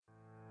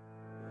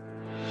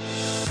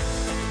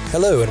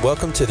Hello and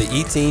welcome to the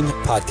E-Team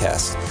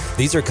podcast.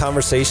 These are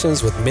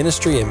conversations with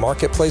ministry and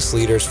marketplace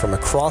leaders from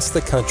across the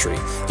country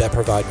that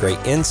provide great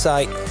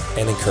insight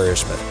and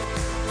encouragement.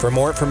 For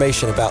more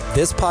information about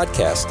this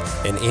podcast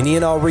and any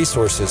and all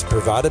resources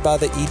provided by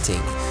the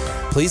E-Team,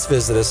 please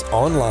visit us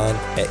online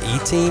at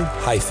eteam-inc.com.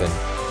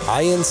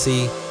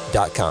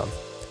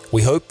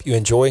 We hope you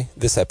enjoy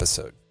this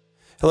episode.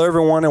 Hello,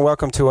 everyone, and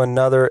welcome to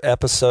another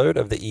episode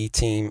of the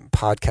E-Team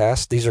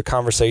podcast. These are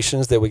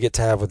conversations that we get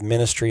to have with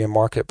ministry and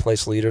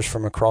marketplace leaders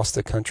from across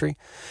the country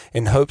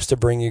in hopes to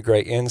bring you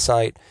great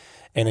insight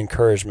and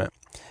encouragement.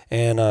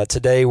 And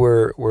today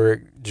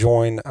we're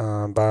joined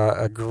by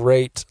a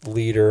great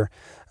leader,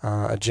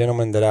 a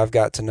gentleman that I've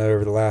got to know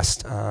over the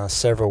last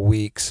several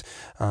weeks,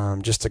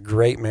 just a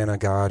great man of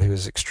God who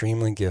is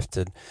extremely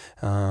gifted.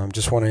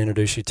 Just want to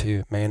introduce you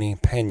to Manny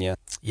Pena.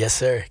 Yes,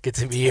 sir. Good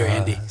to be here,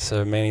 Andy.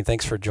 So, Manny,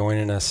 thanks for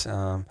joining us.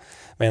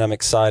 Man, I'm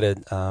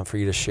excited for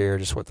you to share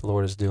just what the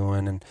Lord is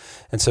doing.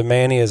 And so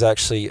Manny is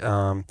actually,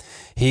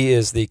 he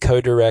is the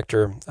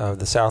co-director of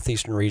the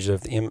Southeastern region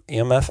of the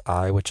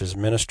MFI, which is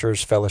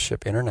Ministers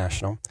Fellowship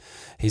International.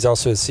 He's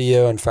also the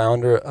CEO and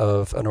founder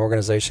of an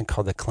organization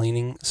called The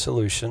Cleaning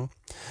Solution.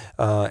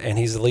 And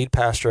he's the lead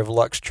pastor of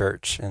Lux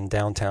Church in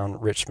downtown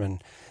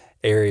Richmond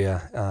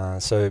area.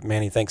 So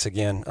Manny, thanks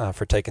again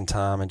for taking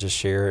time and just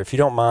share. If you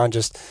don't mind,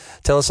 just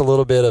tell us a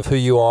little bit of who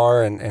you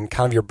are and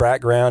kind of your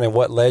background and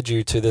what led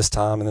you to this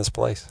time in this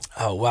place.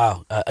 Oh,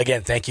 wow.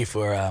 Again, thank you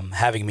for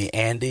having me,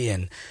 Andy,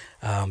 and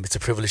it's a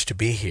privilege to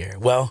be here.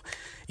 Well,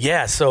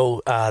 yeah,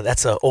 so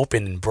that's an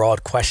open and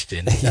broad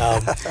question.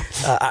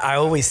 I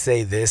always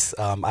say this,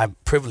 I'm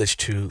privileged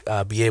to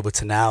be able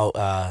to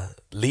now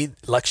lead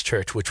Lux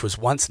Church, which was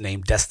once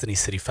named Destiny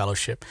City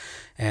Fellowship.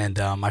 And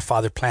my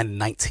father planted in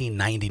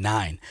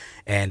 1999.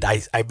 And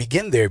I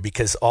begin there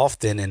because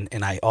often,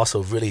 and I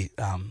also really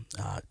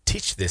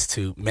teach this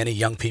to many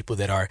young people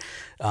that are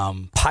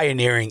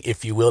pioneering,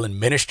 if you will, in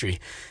ministry,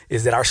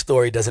 is that our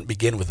story doesn't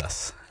begin with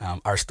us.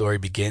 Our story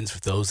begins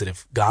with those that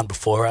have gone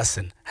before us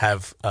and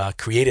have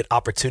created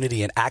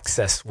opportunity and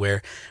access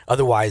where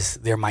otherwise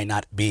there might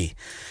not be.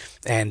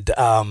 And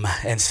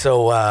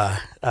so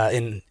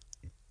in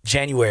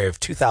January of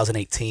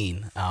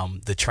 2018,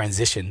 the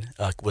transition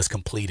was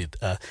completed,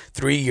 a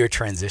 3-year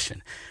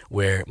transition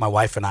where my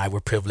wife and I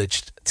were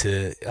privileged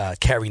to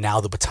carry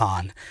now the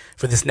baton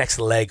for this next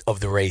leg of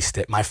the race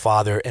that my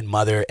father and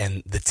mother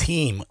and the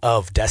team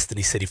of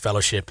Destiny City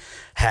Fellowship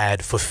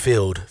had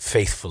fulfilled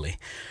faithfully.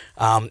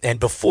 And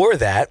before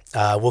that,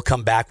 we'll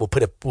come back. We'll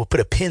put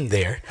a pin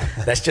there.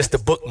 That's just a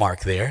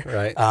bookmark there.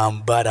 Right.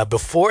 But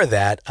before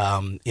that,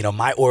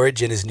 my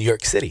origin is New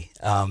York City.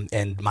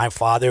 And my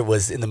father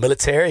was in the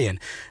military and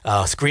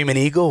Screaming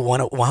Eagle,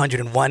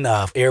 101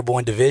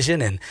 Airborne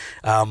Division. And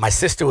my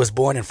sister was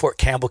born in Fort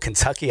Campbell,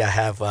 Kentucky. I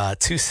have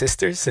 2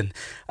 sisters, and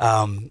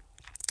I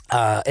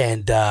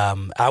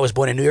was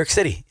born in New York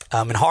City,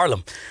 in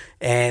Harlem.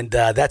 And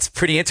that's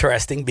pretty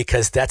interesting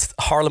because that's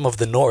Harlem of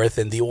the North,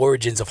 and the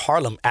origins of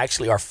Harlem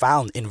actually are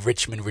found in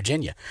Richmond,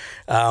 Virginia.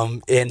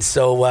 And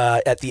so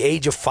at the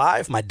age of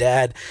 5, my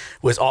dad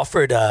was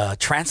offered a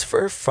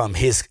transfer from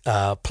his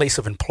place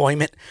of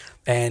employment.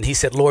 And he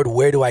said, "Lord,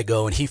 where do I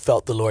go?" And he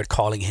felt the Lord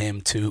calling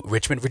him to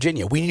Richmond,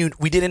 Virginia. We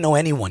didn't know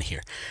anyone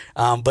here.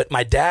 But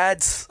my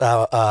dad's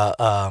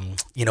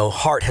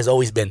heart has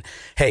always been,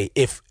 hey,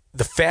 if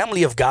the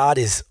family of God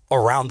is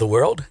around the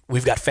world,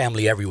 we've got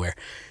family everywhere.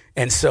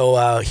 And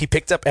so he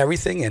picked up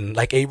everything and,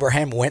 like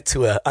Abraham, went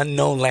to an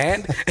unknown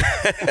land.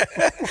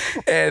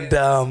 and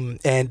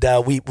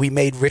we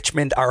made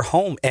Richmond our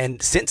home.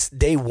 And since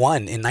day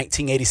one in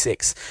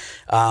 1986,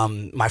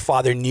 my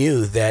father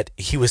knew that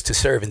he was to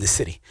serve in the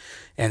city.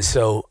 And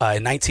so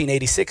in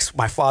 1986,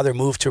 my father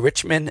moved to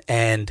Richmond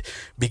and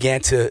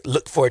began to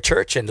look for a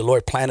church. And the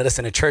Lord planted us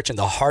in a church in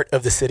the heart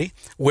of the city,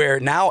 where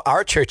now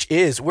our church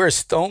is. We're a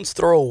stone's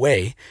throw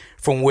away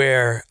from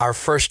where our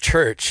first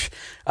church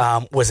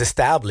was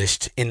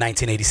established in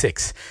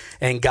 1986.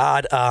 And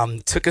God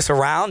took us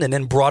around and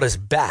then brought us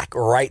back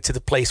right to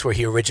the place where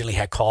he originally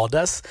had called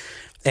us.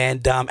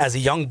 And as a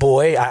young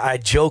boy, I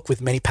joke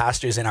with many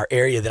pastors in our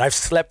area that I've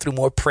slept through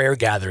more prayer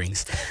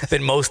gatherings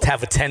than most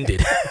have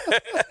attended.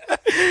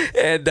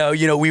 And,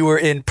 we were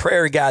in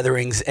prayer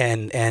gatherings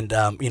and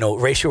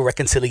racial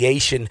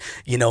reconciliation,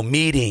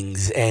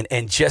 meetings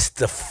and just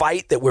the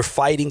fight that we're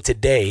fighting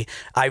today.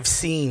 I've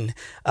seen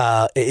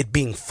it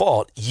being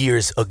fought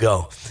years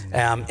ago.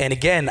 And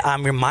again,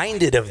 I'm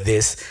reminded of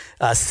this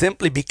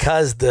simply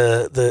because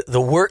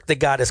the work that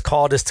God has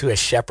called us to as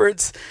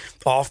shepherds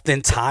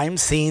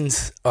oftentimes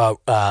seems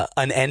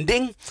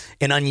unending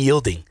and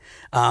unyielding.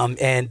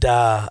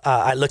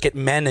 I look at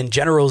men and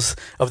generals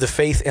of the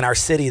faith in our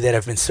city that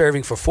have been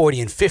serving for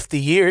 40 and 50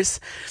 years.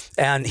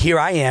 And here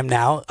I am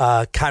now,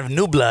 kind of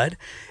new blood.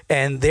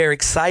 And they're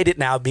excited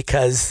now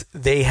because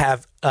they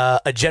have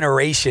a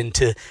generation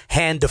to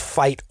hand the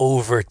fight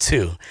over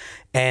to.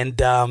 And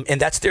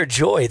that's their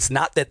joy. It's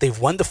not that they've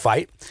won the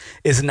fight.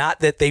 It's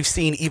not that they've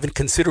seen even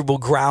considerable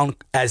ground,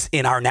 as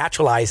in our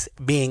natural eyes,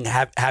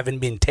 having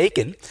been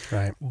taken,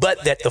 Right.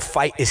 but that the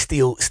fight is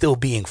still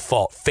being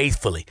fought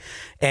faithfully.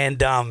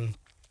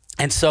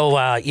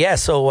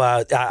 So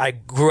I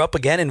grew up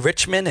again in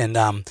Richmond, and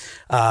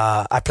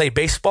I played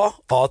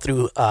baseball all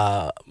through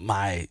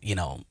my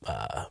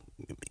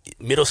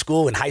middle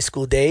school and high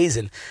school days,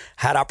 and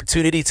had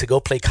opportunity to go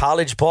play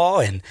college ball.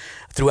 And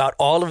throughout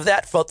all of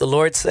that, felt the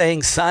Lord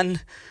saying,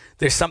 son,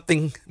 there's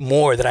something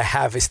more that I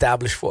have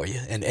established for you.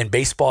 And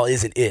baseball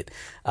isn't it.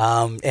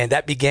 And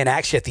that began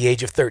actually at the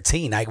age of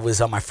 13. I was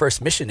on my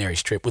first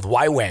missionaries trip with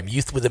YWAM,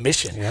 Youth with a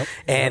Mission. Yep.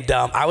 And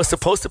I was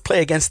supposed to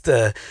play against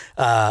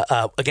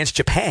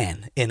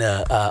Japan in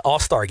a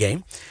all-star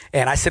game.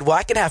 And I said, well,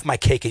 I can have my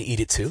cake and eat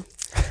it too.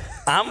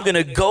 I'm going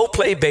to go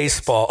play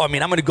baseball. I'm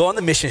going to go on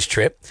the missions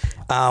trip,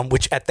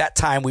 which at that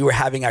time we were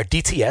having our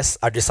DTS,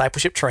 our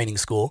discipleship training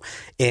school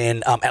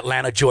in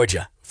Atlanta,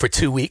 Georgia, for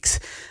 2 weeks.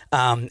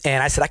 And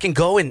I said, I can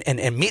go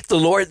and meet the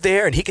Lord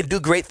there, and he can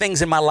do great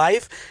things in my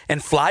life,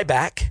 and fly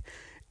back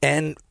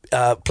and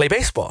play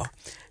baseball.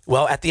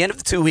 Well, at the end of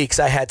the 2 weeks,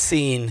 I had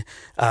seen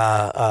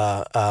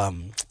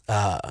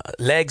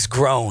legs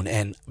grown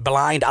and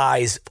blind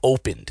eyes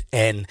opened,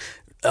 and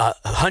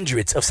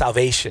hundreds of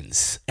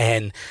salvations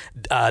and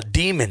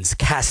demons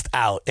cast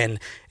out. And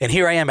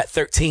here I am at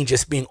 13,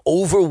 just being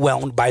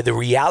overwhelmed by the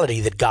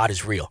reality that God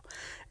is real.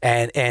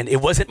 And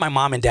it wasn't my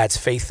mom and dad's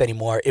faith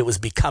anymore. It was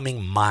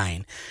becoming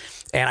mine.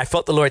 And I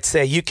felt the Lord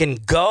say, you can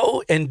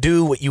go and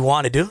do what you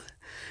want to do,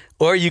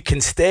 or you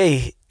can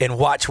stay and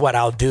watch what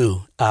I'll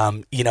do,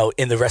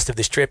 in the rest of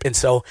this trip. And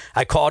so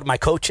I called my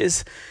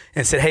coaches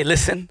and said, hey,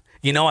 listen,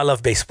 I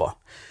love baseball,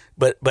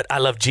 but I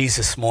love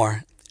Jesus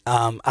more.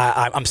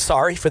 I'm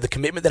sorry for the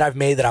commitment that I've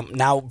made that I'm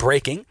now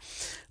breaking,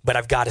 but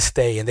I've got to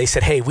stay. And they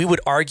said, hey, we would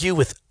argue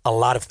with a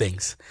lot of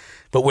things,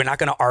 but we're not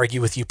going to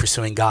argue with you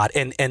pursuing God.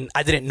 And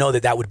I didn't know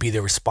that would be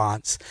the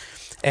response.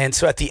 And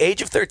so at the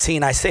age of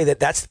 13, I say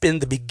that's been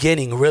the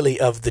beginning really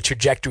of the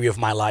trajectory of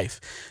my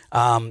life.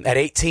 At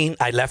 18,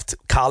 I left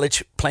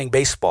college playing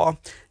baseball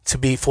to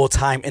be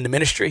full-time in the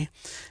ministry.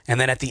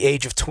 And then at the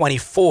age of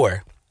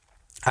 24,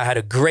 I had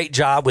a great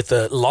job with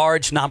a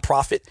large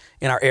nonprofit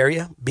in our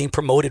area, being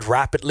promoted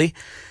rapidly.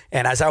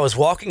 And as I was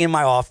walking in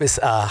my office,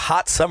 a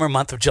hot summer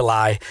month of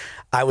July,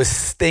 I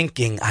was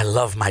thinking, I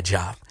love my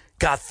job.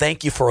 God,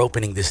 thank you for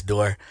opening this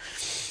door.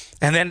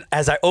 And then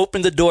as I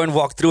opened the door and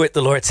walked through it,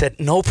 the Lord said,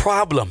 no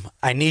problem.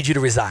 I need you to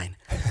resign.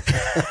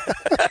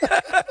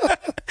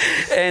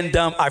 And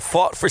I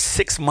fought for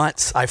 6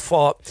 months.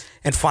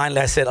 And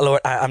finally I said,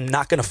 Lord, I'm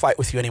not going to fight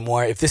with you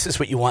anymore. If this is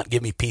what you want,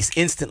 give me peace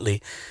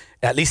instantly.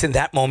 At least in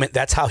that moment,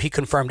 that's how he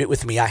confirmed it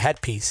with me. I had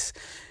peace.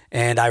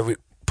 And I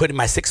put in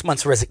my 6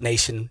 months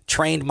resignation,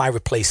 trained my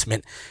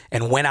replacement,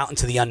 and went out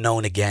into the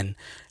unknown again.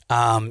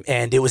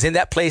 And it was in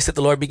that place that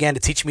the Lord began to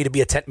teach me to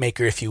be a tent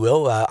maker, if you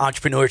will.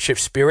 Entrepreneurship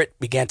spirit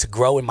began to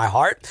grow in my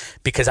heart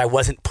because I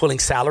wasn't pulling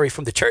salary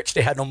from the church.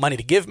 They had no money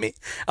to give me.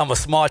 I'm a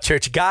small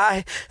church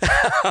guy.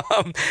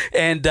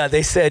 And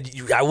they said,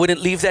 I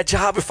wouldn't leave that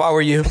job if I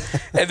were you.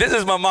 And this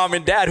is my mom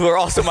and dad, who are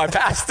also my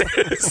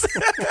pastors.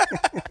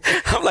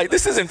 I'm like,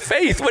 this isn't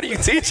faith. What are you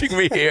teaching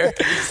me here?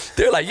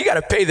 They're like, you got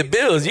to pay the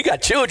bills. You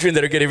got children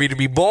that are getting ready to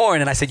be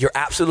born. And I said, you're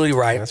absolutely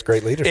right. That's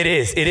great leadership.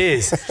 It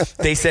is.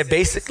 They said,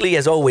 basically,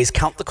 as always,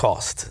 count the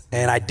cost.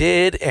 And I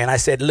did. And I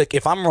said, look,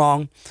 if I'm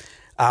wrong,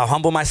 I'll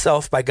humble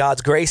myself by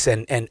God's grace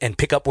and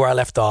pick up where I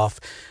left off.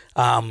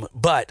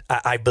 But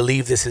I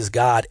believe this is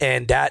God.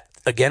 And that,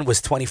 again,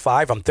 was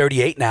 25. I'm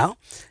 38 now,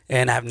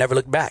 and I've never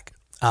looked back.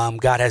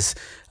 God has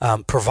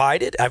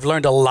provided. I've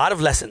learned a lot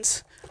of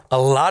lessons, a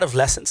lot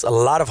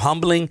of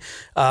humbling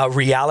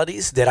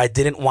realities that I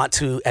didn't want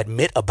to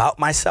admit about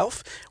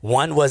myself.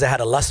 One was I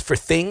had a lust for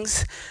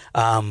things.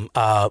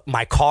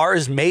 My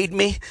cars made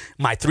me.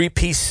 My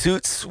 3-piece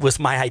suits was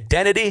my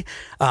identity.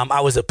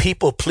 I was a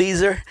people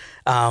pleaser,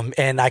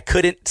 and I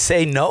couldn't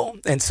say no.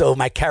 And so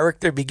my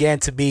character began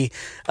to be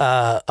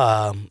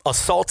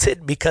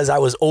assaulted because I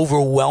was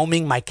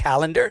overwhelming my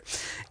calendar,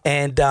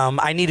 and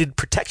I needed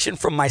protection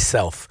from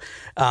myself.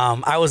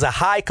 I was a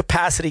high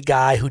capacity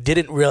guy who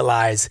didn't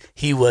realize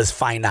he was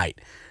finite.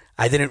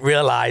 I didn't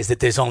realize that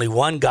there's only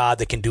one God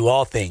that can do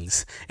all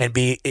things and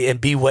be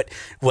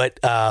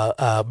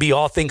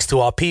all things to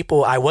all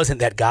people. I wasn't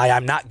that guy.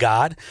 I'm not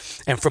God.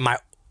 And from my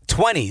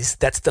 20s,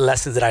 that's the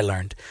lessons that I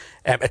learned.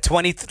 At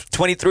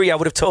 23, I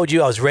would have told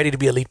you I was ready to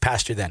be a lead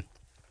pastor then.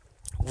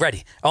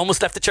 Ready. I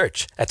almost left the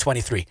church at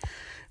 23.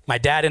 My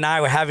dad and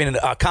I were having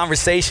a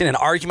conversation, an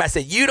argument. I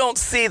said, you don't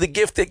see the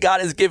gift that God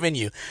has given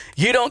you.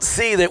 You don't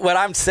see that what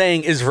I'm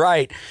saying is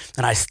right.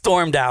 And I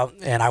stormed out,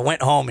 and I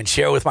went home and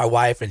shared with my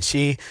wife, and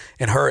she,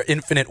 in her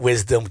infinite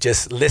wisdom,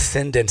 just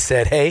listened and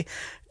said, hey,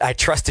 I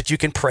trust that you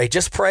can pray.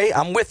 Just pray.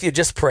 I'm with you.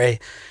 Just pray.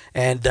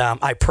 And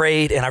I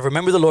prayed, and I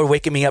remember the Lord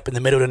waking me up in the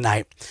middle of the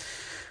night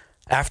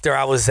after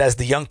I was, as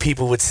the young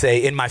people would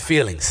say, in my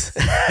feelings.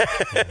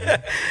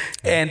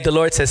 And the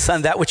Lord says,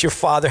 son, that which your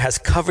father has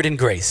covered in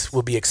grace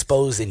will be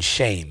exposed in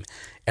shame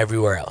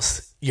everywhere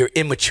else. You're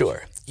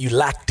immature. you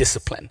lack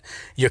discipline.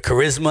 Your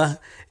charisma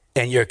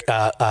and your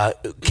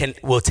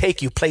will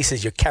take you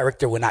places your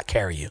character will not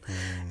carry you.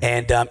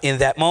 And in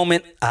that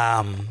moment,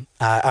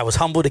 I was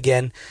humbled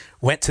again,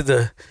 went to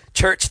the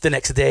church the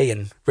next day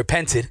and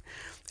repented.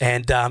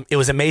 And it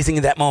was amazing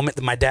in that moment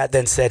that my dad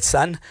then said,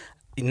 son,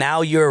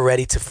 now you're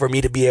ready for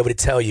me to be able to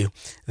tell you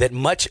that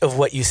much of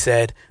what you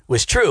said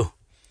was true,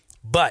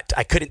 but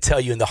I couldn't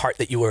tell you in the heart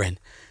that you were in.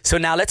 So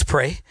now let's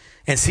pray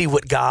and see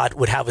what God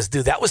would have us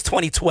do. That was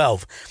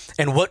 2012.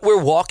 And what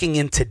we're walking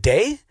in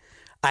today,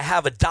 I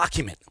have a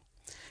document.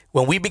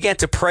 When we began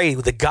to pray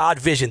with the God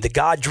vision, the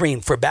God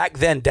dream for back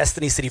then,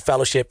 Destiny City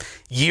Fellowship,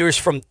 years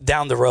from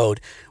down the road,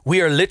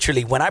 we are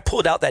literally, when I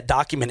pulled out that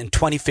document in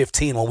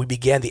 2015, when we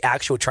began the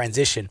actual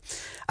transition,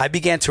 I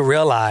began to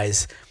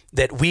realize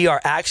that we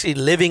are actually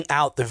living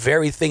out the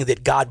very thing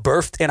that God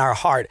birthed in our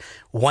heart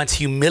once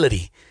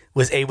humility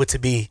was able to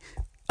be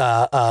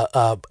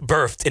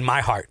birthed in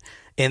my heart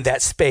in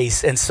that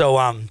space. And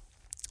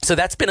so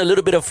that's been a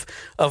little bit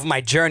of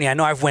my journey. I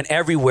know I've went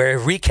everywhere.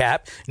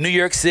 Recap: New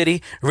York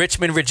City,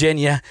 Richmond,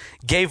 Virginia,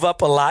 gave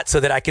up a lot so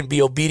that I can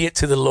be obedient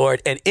to the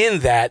Lord. And in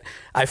that,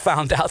 I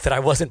found out that I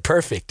wasn't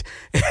perfect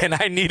and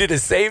I needed a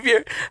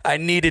savior. I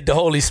needed the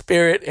Holy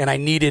Spirit, and I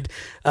needed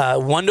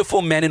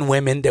wonderful men and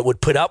women that would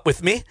put up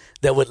with me,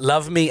 that would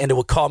love me, and that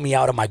would call me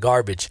out of my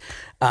garbage.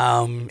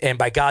 And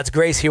by God's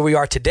grace, here we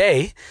are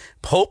today,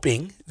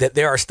 hoping that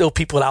there are still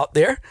people out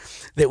there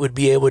that would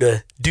be able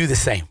to do the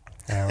same.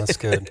 Yeah, that's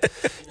good.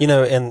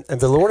 And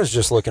the Lord is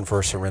just looking for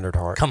a surrendered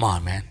heart. Come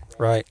on, man.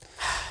 Right.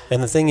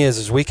 And the thing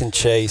is we can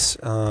chase,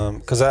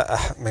 because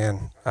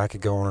I could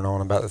go on and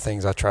on about the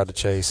things I tried to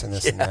chase and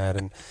this and that.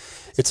 And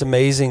it's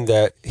amazing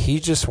that he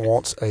just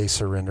wants a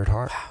surrendered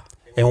heart.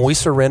 And when we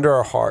surrender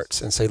our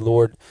hearts and say,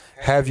 Lord,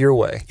 have your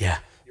way. Yeah.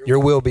 Your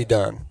will be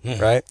done.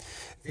 Right.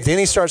 Then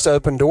he starts to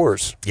open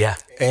doors. Yeah.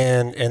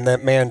 And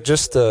that, man,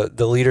 just the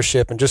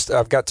leadership, and just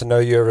I've got to know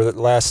you over the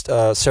last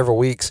several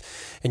weeks,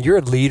 and you're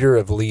a leader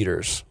of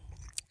leaders.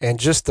 And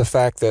just the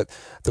fact that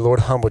the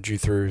Lord humbled you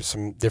through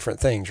some different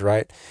things,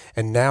 right?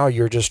 And now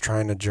you're just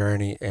trying to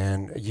journey,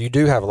 and you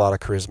do have a lot of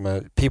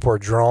charisma. People are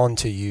drawn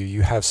to you.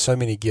 You have so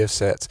many gift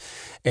sets.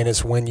 And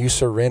it's when you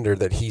surrender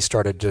that he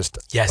started just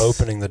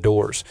opening the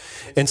doors.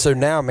 And so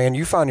now, man,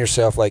 you find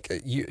yourself like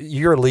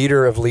you're a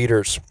leader of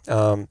leaders.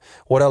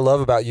 What I love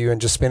about you and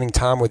just spending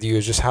time with you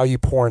is just how you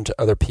pour into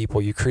other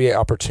people. You create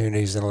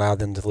opportunities and allow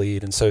them to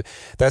lead. And so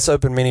that's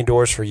opened many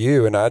doors for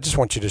you. And I just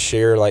want you to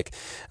share,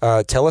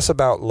 tell us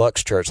about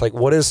Lux Church. Like,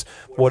 what is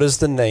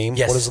the name?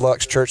 Yes. What does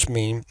Lux Church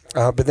mean?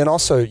 But then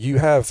also you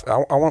have,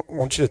 I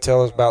want you to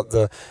tell us about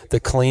the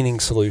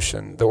cleaning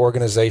solution, the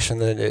organization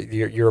that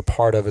you're a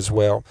part of as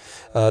well.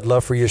 I'd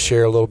love for you to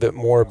share a little bit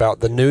more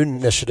about the new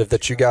initiative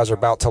that you guys are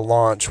about to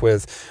launch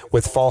with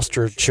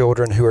foster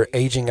children who are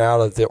aging out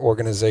of the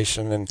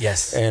organization and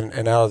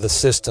out of the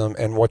system,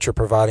 and what you're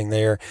providing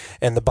there,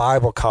 and the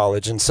Bible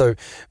College. And so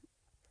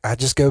I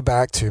just go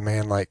back to,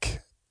 man,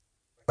 like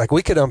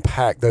we could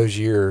unpack those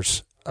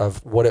years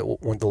of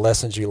when the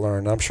lessons you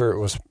learned. I'm sure it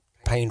was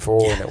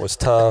painful and it was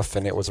tough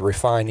and it was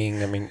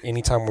refining. I mean,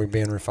 anytime we're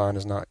being refined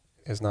is not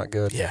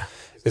good. Yeah.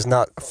 It's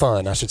not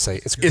fun, I should say.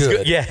 It's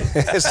good. Yeah.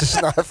 It's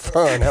just not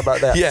fun. How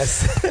about that?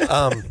 Yes.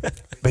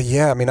 But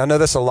yeah, I mean, I know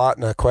that's a lot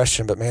in a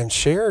question, but man,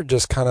 share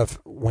just kind of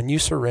when you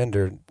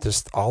surrendered,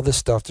 just all this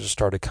stuff just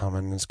started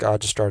coming, as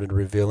God just started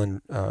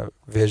revealing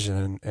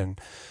vision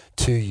and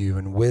to you,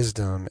 and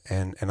wisdom,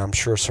 and I'm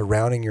sure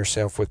surrounding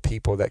yourself with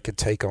people that could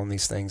take on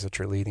these things that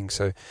you're leading.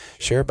 So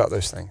share about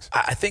those things.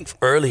 I think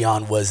early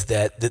on was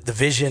that the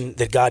vision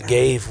that God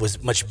gave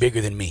was much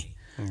bigger than me.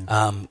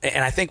 And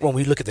I think when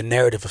we look at the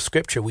narrative of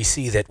Scripture, we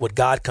see that what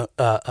God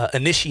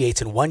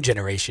initiates in one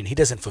generation, he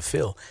doesn't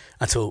fulfill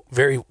until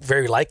very,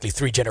 very likely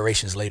 3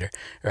 generations later,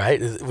 right?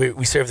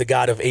 We serve the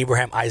God of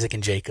Abraham, Isaac,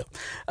 and Jacob.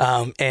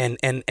 And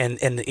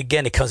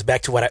again, it comes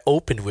back to what I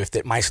opened with,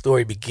 that my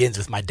story begins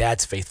with my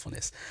dad's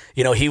faithfulness.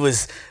 He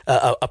was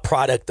a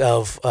product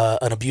of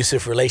an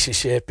abusive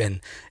relationship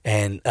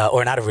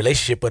or not a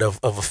relationship, but of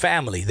a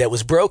family that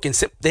was broken.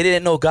 They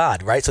didn't know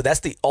God, right? So that's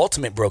the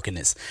ultimate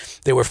brokenness.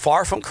 They were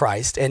far from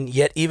Christ. And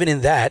yet, even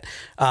in that,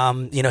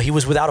 he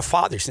was without a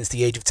father since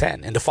the age of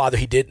 10. And the father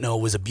he did know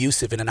was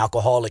abusive and an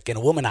alcoholic and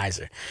a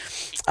womanizer.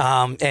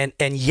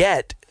 And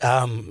yet,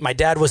 my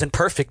dad wasn't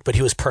perfect, but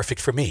he was perfect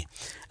for me.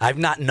 I've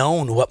not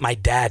known what my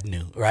dad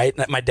knew, right?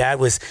 My dad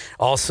was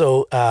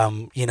also,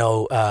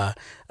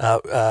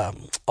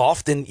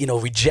 often,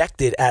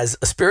 rejected as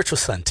a spiritual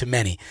son to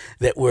many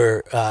that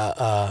were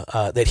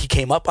that he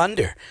came up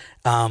under.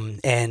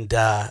 And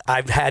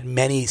I've had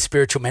many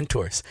spiritual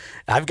mentors.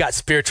 I've got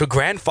spiritual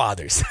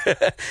grandfathers.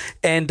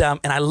 And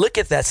I look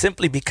at that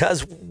simply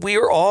because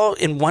we're all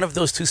in one of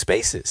those two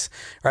spaces,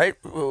 right?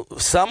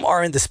 Some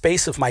are in the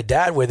space of my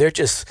dad where they're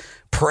just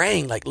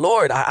praying like,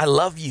 Lord, I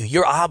love you.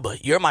 You're Abba.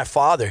 You're my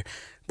father.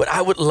 But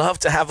I would love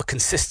to have a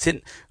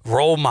consistent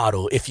role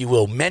model, if you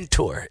will,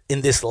 mentor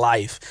in this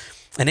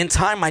life. And in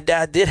time, my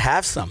dad did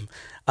have some,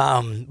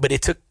 but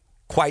it took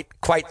quite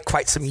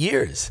some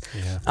years.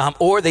 Yeah.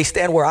 Or they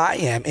stand where I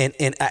am,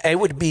 and I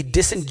would be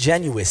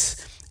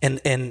disingenuous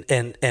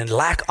and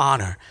lack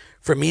honor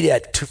for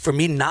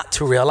me not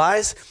to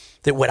realize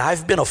that what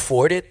I've been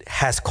afforded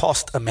has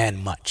cost a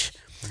man much.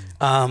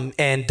 And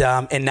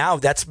now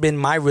that's been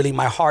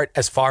my heart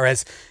as far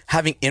as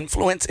having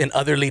influence in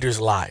other leaders'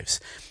 lives,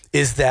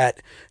 is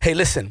that, hey,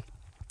 listen,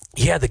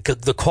 yeah,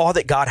 the call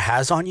that God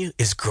has on you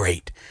is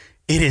great.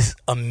 It is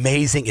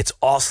amazing. It's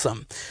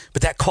awesome.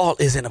 But that call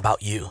isn't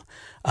about you.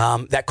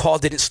 That call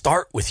didn't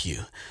start with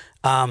you.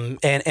 And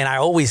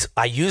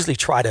I usually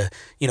try to,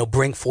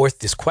 bring forth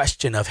this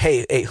question of,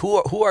 hey,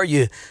 who are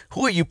you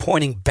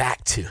pointing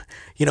back to?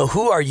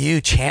 Who are you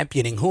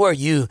championing? Who are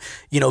you,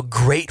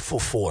 grateful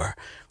for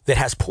that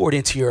has poured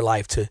into your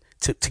life to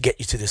get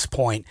you to this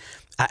point?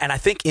 And I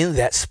think in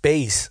that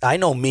space, I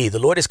know the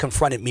Lord has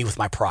confronted me with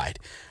my pride.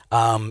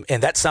 And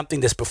that's something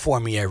that's before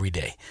me every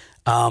day.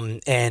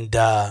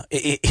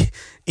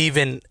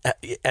 Even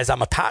as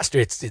I'm a pastor,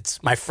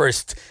 it's my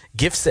first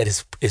gift set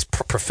is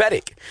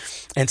prophetic.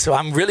 And so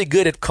I'm really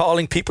good at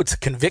calling people to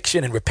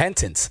conviction and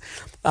repentance.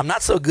 I'm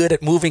not so good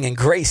at moving in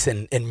grace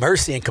and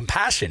mercy and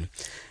compassion.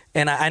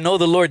 And I know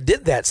the Lord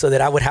did that so that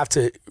I would have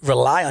to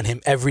rely on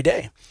him every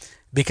day,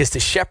 because to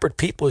shepherd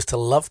people is to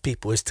love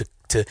people, is to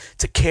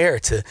care,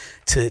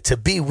 to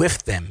be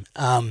with them,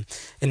 and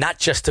not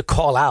just to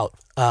call out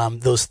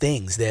those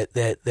things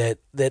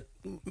that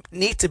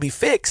need to be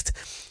fixed,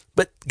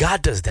 but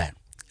God does that.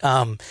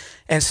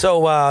 And so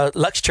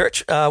Lux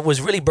Church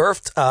was really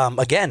birthed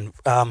again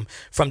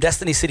from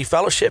Destiny City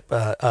Fellowship,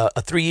 a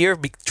 3-year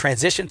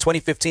transition,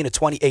 2015 to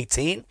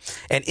 2018.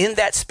 And in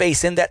that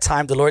space, in that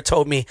time, the Lord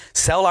told me,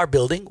 sell our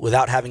building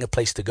without having a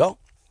place to go,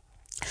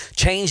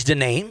 change the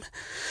name,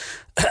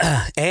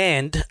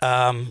 and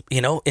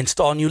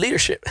install new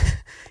leadership.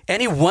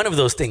 Any one of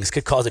those things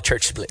could cause a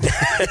church split.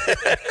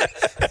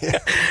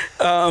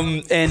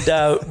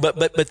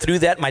 But through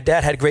that, my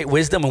dad had great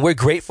wisdom, and we're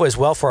grateful as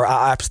well for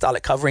our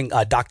apostolic covering,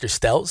 Dr.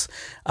 Stells.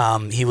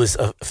 He was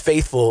a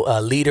faithful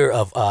leader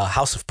of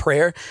House of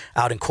Prayer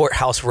out in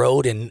Courthouse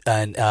Road in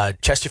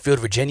Chesterfield,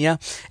 Virginia.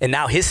 And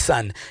now his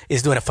son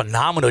is doing a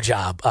phenomenal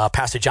job,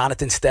 Pastor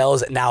Jonathan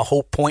Stells at now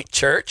Hope Point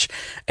Church.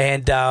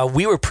 And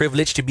we were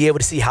privileged to be able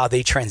to see how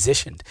they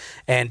transitioned.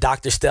 And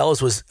Dr.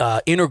 Stells was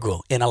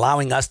integral in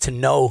allowing us to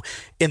know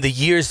in the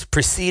years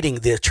preceding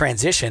the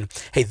transition,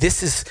 hey,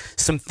 this is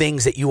some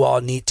things that you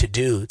all need to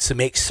do to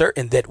make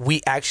certain that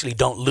we actually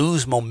don't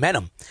lose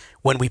momentum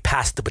when we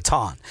pass the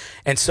baton.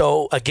 And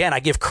so, again, I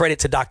give credit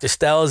to Dr.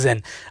 Stells,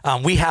 and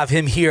we have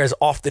him here as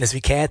often as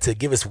we can to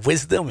give us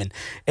wisdom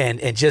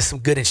and just some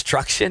good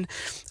instruction.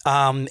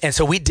 And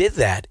so we did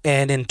that.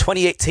 And in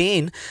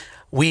 2018,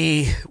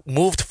 we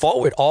moved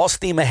forward, all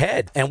steam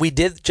ahead, and we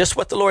did just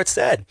what the Lord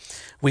said.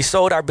 We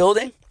sold our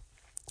building.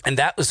 And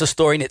that was a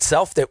story in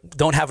itself that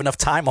don't have enough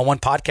time on one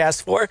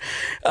podcast for.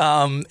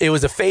 It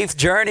was a faith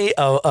journey,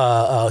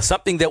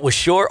 something that was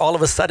sure all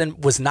of a sudden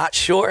was not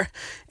sure.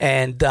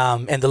 And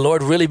the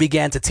Lord really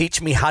began to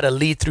teach me how to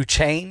lead through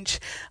change,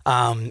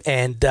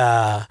 and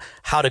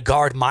how to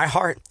guard my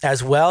heart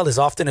as well, as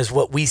often as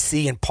what we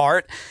see in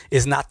part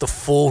is not the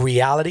full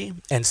reality.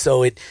 And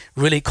so it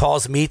really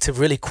caused me to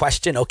really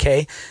question,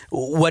 okay,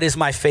 what is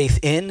my faith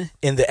in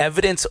the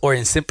evidence or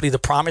in simply the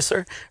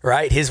promiser,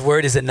 right? His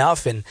word is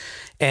enough. And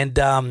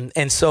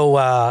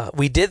so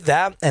we did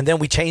that, and then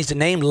we changed the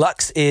name.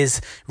 Lux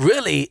is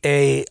really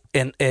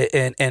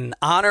an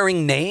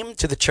honoring name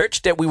to the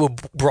church that we were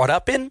brought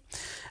up in,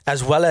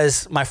 as well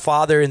as my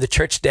father in the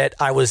church that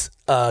I was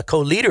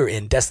co-leader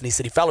in, Destiny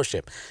City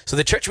Fellowship. So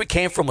the church we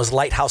came from was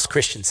Lighthouse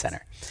Christian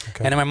Center.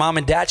 Okay. And then my mom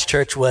and dad's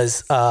church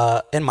was,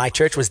 in my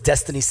church was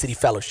Destiny City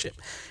Fellowship.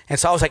 And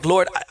so I was like,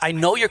 Lord, I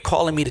know you're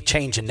calling me to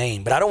change a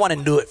name, but I don't want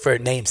to do it for a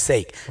name's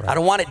sake. Right. I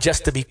don't want it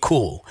just to be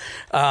cool.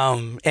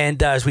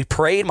 And as we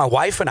prayed, my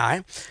wife and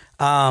I,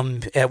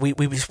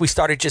 we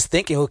started just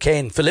thinking, okay,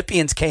 and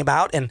Philippians came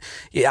out, and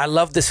I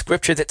love the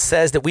scripture that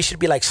says that we should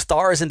be like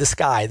stars in the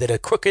sky, that a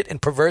crooked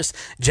and perverse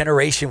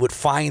generation would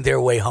find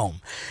their way home.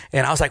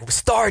 And I was like,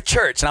 Star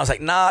Church. And I was like,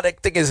 nah,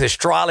 that thing is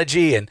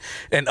astrology and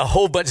a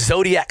whole bunch of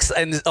zodiacs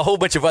and a whole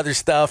bunch of other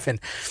stuff.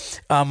 And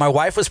my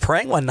wife was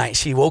praying one night.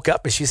 She woke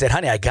up and she said,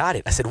 honey, I got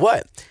it. I said,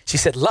 what? She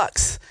said,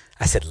 Lux.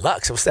 I said,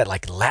 Lux, what's that,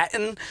 like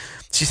Latin?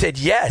 She said,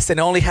 yes, and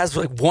it only has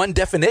like one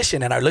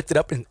definition. And I looked it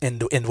up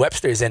in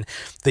Webster's, and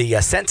the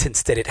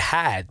sentence that it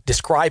had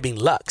describing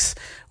Lux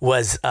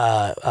was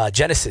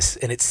Genesis.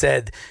 And it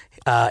said,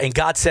 and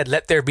God said,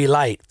 let there be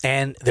light,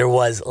 and there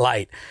was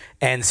light.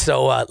 And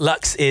so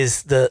Lux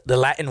is the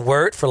Latin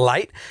word for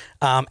light.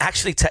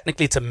 Actually,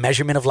 technically, it's a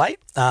measurement of light.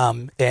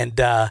 And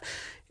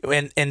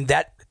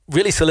that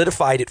really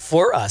solidified it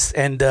for us.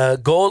 And the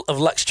goal of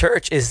Lux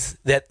Church is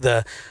that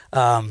the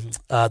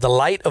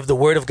light of the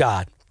Word of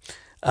God.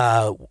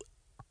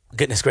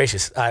 Goodness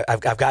gracious,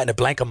 I've gotten a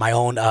blank on my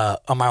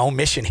own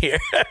mission here.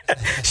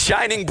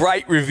 Shining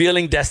bright,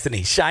 revealing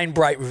destiny. Shine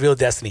bright, reveal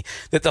destiny.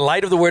 That the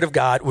light of the Word of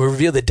God will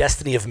reveal the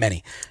destiny of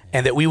many,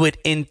 and that we would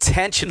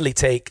intentionally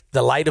take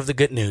the light of the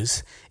good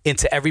news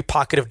into every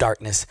pocket of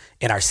darkness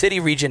in our city,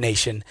 region,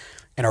 nation,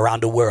 and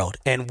around the world.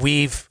 And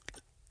we've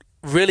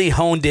really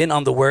honed in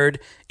on the word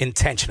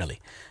intentionally.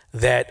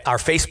 that our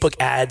Facebook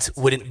ads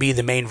wouldn't be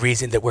the main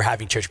reason that we're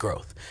having church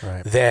growth.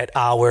 Right. That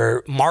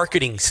our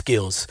marketing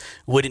skills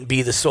wouldn't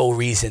be the sole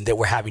reason that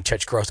we're having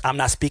church growth. I'm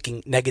not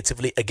speaking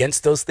negatively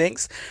against those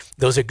things.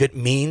 Those are good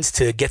means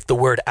to get the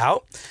word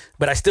out.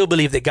 But I still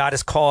believe that God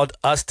has called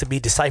us to be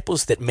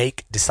disciples that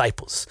make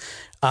disciples.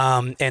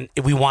 And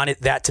we wanted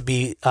that to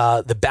be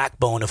the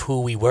backbone of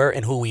who we were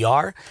and who we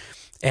are.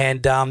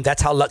 And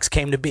that's how Lux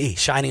came to be,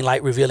 shining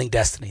light, revealing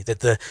destiny, that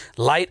the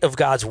light of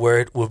God's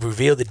word will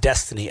reveal the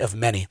destiny of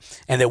many,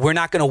 and that we're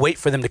not going to wait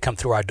for them to come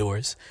through our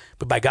doors,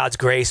 but by God's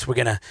grace, we're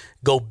going to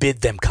go bid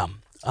them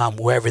come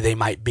wherever they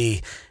might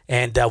be.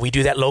 And we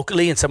do that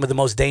locally in some of the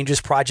most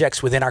dangerous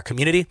projects within our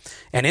community,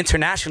 and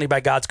internationally,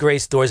 by God's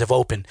grace, doors have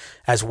opened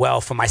as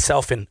well for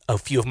myself and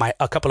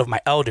a couple of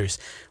my elders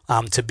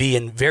to be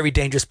in very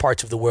dangerous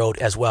parts of the world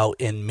as well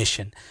in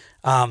mission.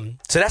 So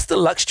that's the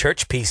Lux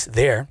Church piece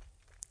there.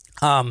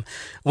 One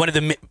of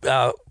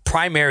the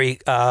primary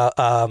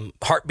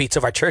heartbeats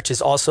of our church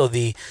is also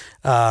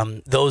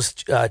those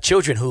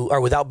children who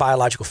are without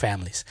biological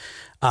families.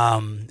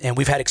 And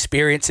we've had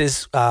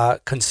experiences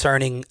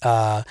concerning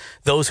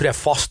those who have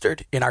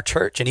fostered in our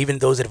church and even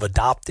those that have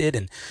adopted.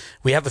 And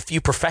we have a few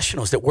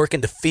professionals that work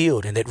in the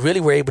field and that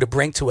really were able to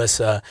bring to us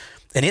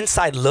an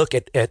inside look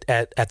at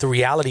the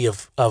reality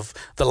of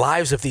the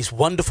lives of these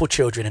wonderful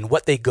children and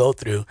what they go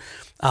through.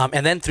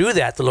 And then through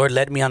that, the Lord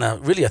led me on a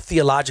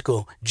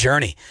theological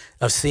journey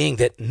of seeing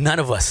that none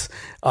of us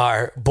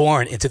are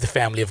born into the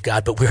family of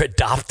God, but we're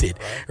adopted,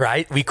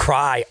 right? We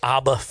cry,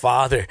 Abba,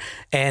 Father.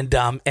 And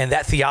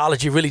that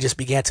theology really just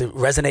began to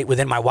resonate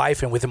within my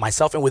wife and within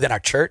myself and within our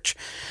church.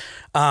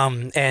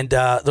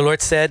 The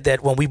Lord said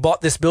that when we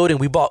bought this building,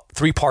 we bought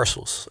 3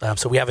 parcels.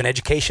 So we have an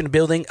education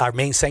building, our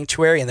main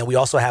sanctuary, and then we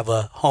also have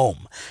a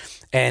home.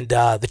 And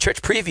the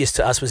church previous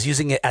to us was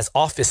using it as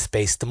office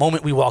space. The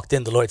moment we walked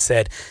in, the Lord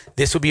said,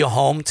 this will be a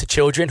home to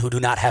children who do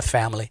not have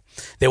family.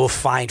 They will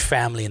find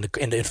family in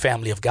the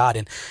family of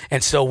God.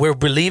 And so we're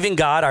believing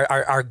God.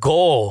 Our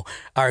goal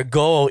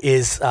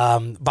is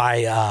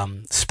by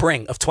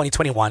spring of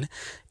 2021,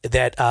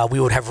 that we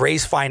would have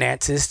raised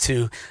finances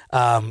to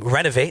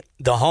renovate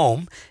the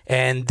home,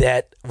 and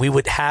that we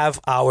would have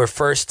our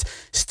first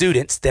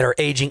students that are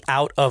aging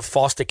out of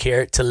foster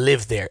care to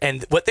live there.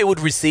 And what they would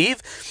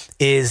receive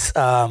is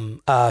we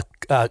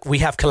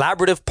have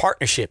collaborative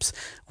partnerships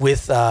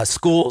with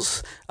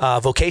schools,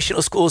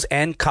 vocational schools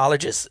and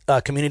colleges,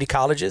 community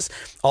colleges,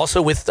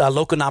 also with a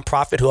local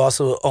nonprofit who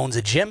also owns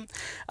a gym,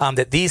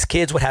 that these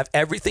kids would have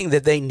everything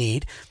that they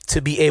need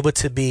to be able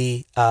to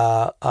be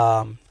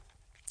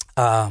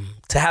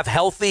to have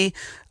healthy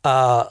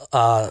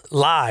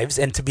lives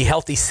and to be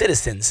healthy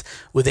citizens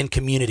within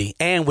community,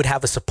 and would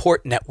have a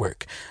support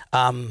network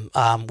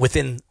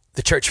within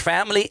the church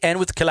family and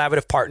with the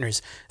collaborative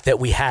partners that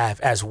we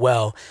have as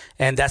well.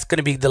 And that's going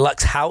to be the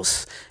Lux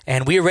House.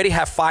 And we already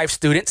have 5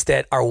 students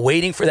that are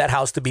waiting for that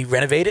house to be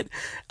renovated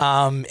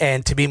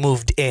and to be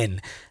moved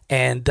in.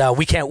 And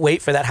we can't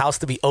wait for that house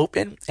to be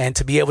open and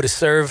to be able to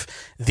serve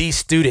these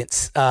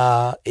students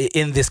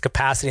in this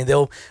capacity. And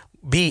they'll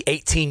be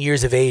 18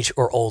 years of age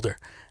or older.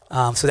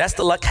 So that's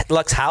the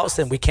Lux House,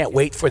 and we can't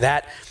wait for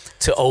that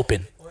to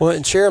open. Well,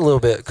 and share a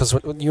little bit, because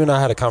you and I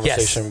had a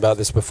conversation about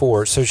this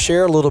before. So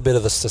share a little bit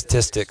of the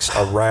statistics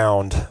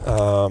around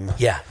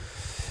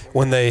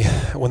when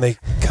they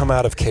come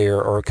out of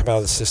care or come out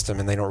of the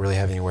system and they don't really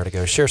have anywhere to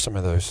go. Share some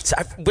of those. So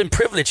I've been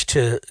privileged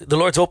to, the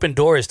Lord's open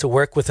doors to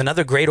work with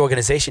another great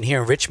organization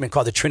here in Richmond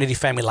called the Trinity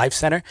Family Life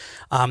Center.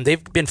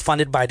 They've been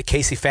funded by the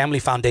Casey Family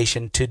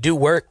Foundation to do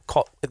work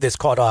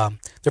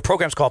their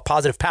program's called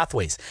Positive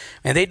Pathways,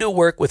 and they do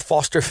work with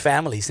foster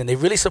families, and they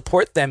really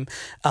support them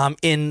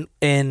in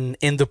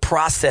the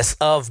process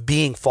of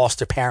being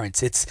foster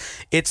parents.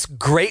 It's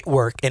great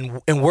work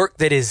and work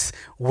that is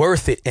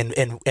worth it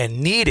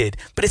and needed,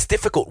 but it's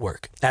difficult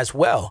work as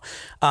well.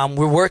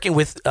 We're working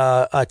with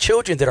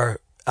children that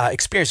are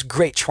experience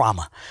great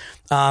trauma.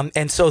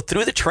 And so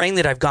through the training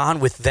that I've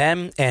gone with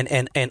them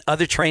and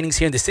other trainings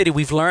here in the city,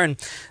 we've learned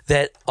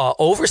that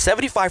over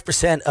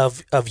 75%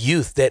 of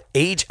youth that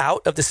age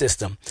out of the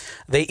system,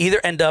 they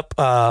either end up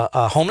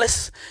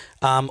homeless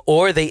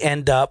or they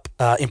end up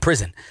in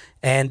prison.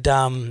 And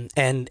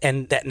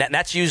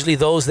that's usually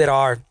those that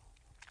are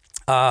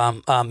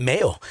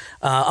male.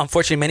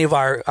 Unfortunately, many of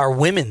our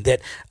women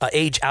that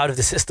age out of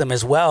the system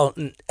as well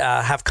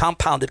have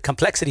compounded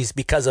complexities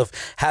because of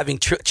having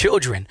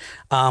children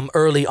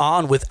early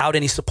on without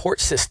any support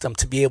system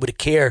to be able to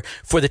care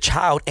for the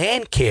child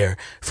and care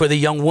for the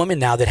young woman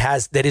now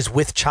that is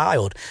with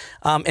child.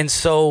 And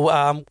so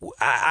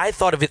I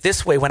thought of it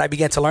this way when I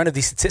began to learn of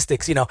these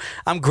statistics.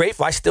 I'm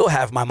grateful. I still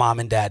have my mom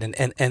and dad,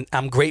 and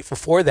I'm grateful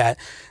for that.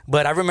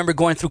 But I remember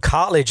going through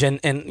college and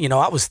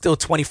I was still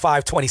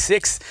 25,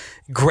 26,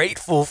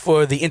 grateful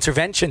for the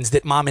interventions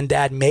that mom and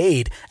dad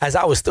made as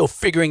I was still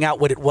figuring out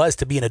what it was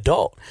to be an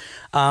adult.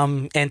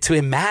 And to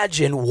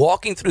imagine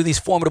walking through these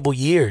formidable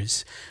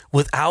years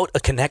without a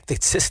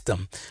connected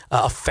system,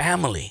 a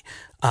family,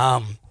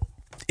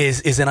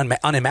 is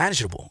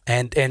unimaginable.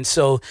 And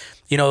so,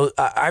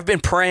 I've been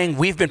praying,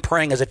 we've been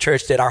praying as a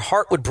church that our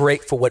heart would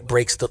break for what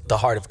breaks the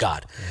heart of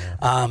God.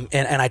 Yeah.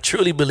 And I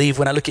truly believe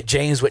when I look at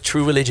James, what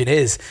true religion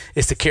is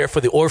to care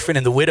for the orphan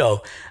and the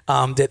widow,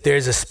 that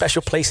there's a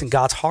special place in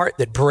God's heart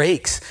that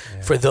breaks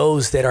for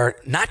those that are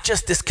not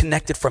just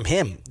disconnected from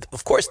him.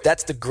 Of course,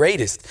 that's the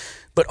greatest,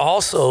 but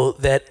also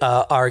that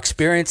are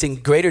experiencing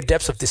greater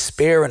depths of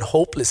despair and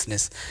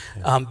hopelessness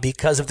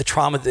because of the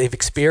trauma that they've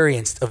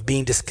experienced of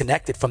being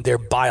disconnected from their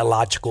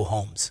biological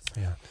homes.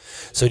 Yeah.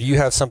 So do you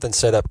have something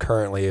set up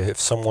currently? If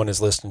someone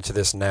is listening to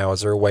this now,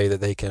 is there a way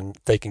that they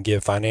can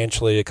give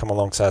financially to come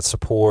alongside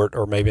support,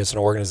 or maybe it's an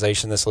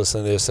organization that's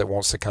listening to this that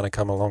wants to kind of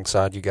come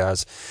alongside you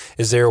guys?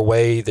 Is there a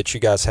way that you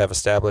guys have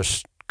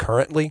established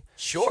currently?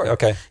 Sure.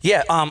 Okay.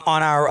 Yeah. On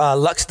our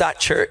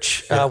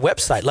Lux.Church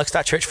website,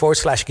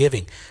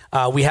 Lux.Church/giving,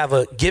 we have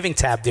a giving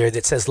tab there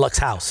that says Lux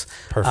House.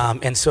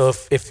 Perfect. And so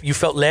if you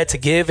felt led to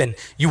give and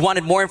you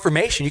wanted more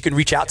information, you can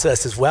reach out to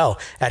us as well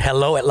at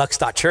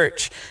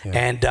hello@Lux.Church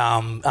and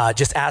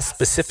just ask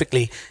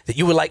specifically that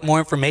you would like more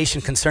information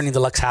concerning the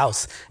Lux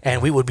House.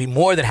 And we would be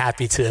more than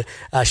happy to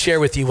share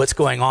with you what's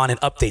going on and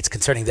updates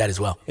concerning that as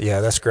well. Yeah,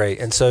 that's great.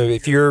 And so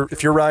if you're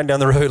riding down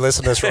the road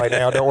listening to us right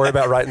now, don't worry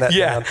about writing that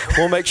down.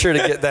 We'll make sure to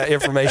get that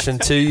information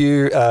to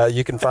you.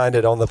 You can find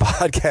it on the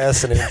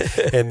podcast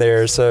and in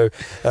there. So,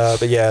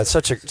 but yeah, it's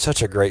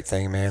such a great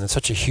thing, man. It's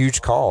such a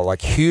huge call,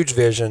 like huge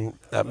vision,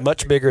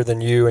 much bigger than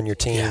you and your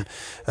team.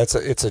 Yeah.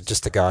 It's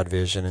just a God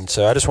vision. And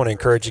so I just want to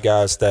encourage you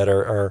guys that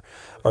are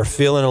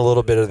feeling a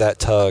little bit of that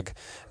tug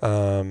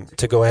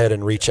to go ahead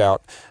and reach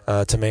out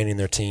to Manny and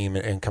their team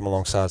and come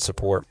alongside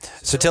support.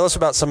 So tell us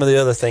about some of the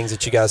other things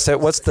that you guys said.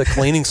 What's the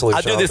cleaning solution?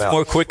 I'll do this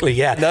more quickly.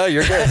 Yeah. No,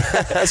 you're good.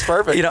 That's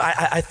perfect.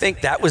 I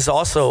think that was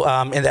also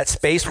in that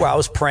space where I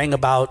was praying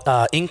about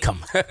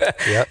income.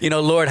 Yep.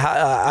 Lord,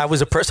 I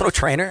was a personal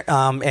trainer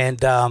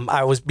and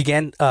I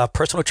began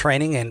personal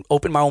training and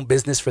opened my own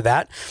business for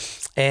that.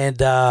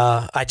 And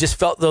I just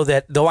felt,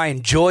 though I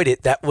enjoyed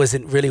it, that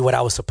wasn't really what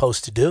I was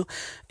supposed to do.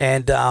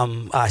 And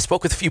I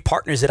spoke with a few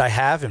partners that I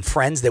have and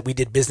friends that we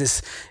did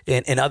business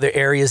in other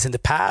areas in the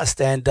past.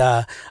 And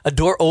a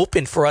door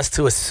opened for us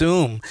to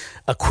assume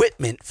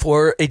equipment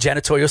for a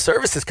janitorial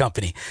services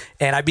company.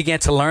 And I began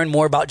to learn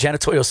more about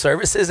janitorial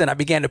services. And I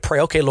began to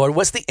pray, okay, Lord,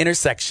 what's the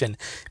intersection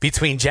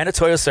between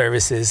janitorial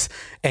services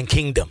and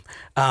kingdom?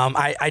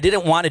 I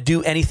didn't want to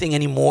do anything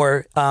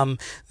anymore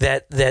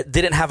that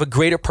didn't have a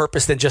greater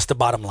purpose than just the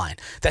bottom line.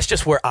 That's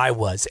just where I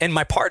was. And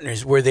my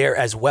partners were there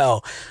as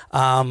well.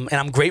 And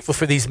I'm grateful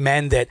for these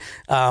men that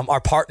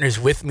are partners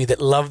with me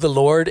that love the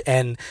Lord,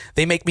 and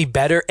they make me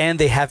better, and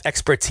they have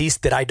expertise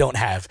that I don't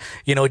have.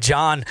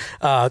 John,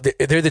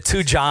 they're the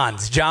two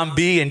Johns, John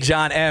B and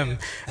John M.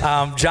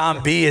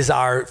 John B is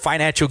our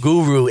financial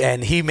guru,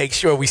 and he makes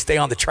sure we stay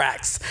on the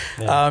tracks.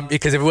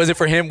 Because if it wasn't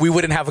for him, we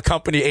wouldn't have a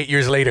company 8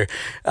 years later.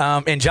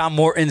 And John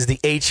Morton's the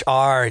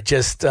HR,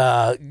 just,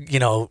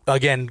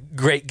 again,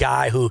 great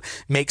guy who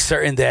makes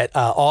certain that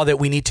all that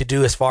we need to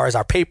do as far as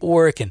our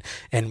paperwork and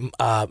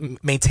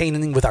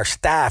maintaining with our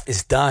staff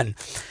is done.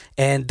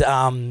 And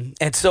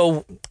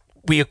so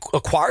we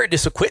acquired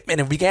this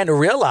equipment and began to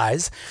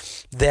realize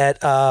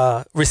that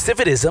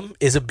recidivism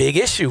is a big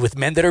issue with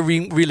men that are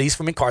released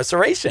from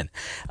incarceration.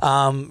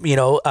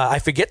 I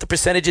forget the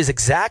percentages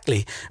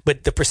exactly,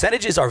 but the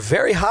percentages are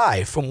very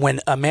high from when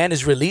a man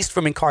is released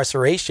from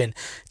incarceration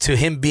to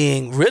him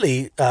being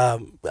really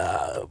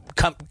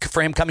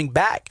for him coming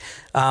back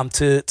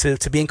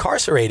to be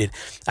incarcerated.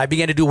 I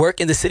began to do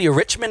work in the city of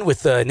Richmond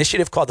with an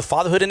initiative called the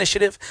Fatherhood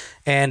Initiative,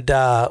 and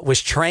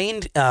was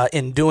trained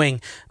in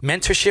doing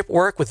mentorship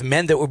work with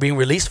men that were being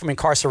released from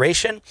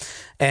incarceration.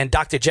 And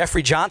Dr.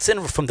 Jeffrey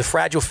Johnson from the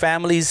Fragile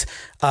Families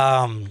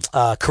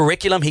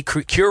curriculum, he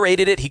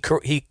curated it,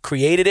 he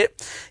created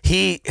it.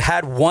 He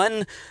had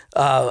one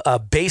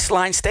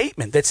baseline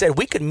statement that said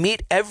we could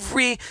meet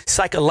every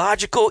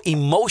psychological,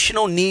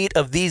 emotional need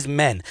of these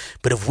men,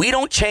 but if we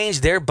don't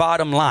change their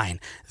bottom line,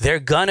 they're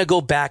gonna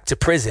go back to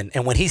prison.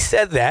 And when he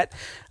said that,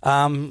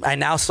 I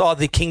now saw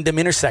the kingdom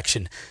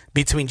intersection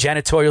between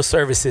janitorial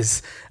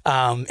services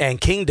and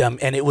kingdom,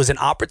 and it was an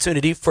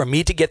opportunity for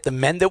me to get the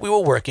men that we were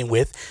working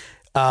with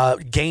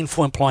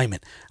gainful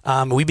employment.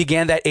 We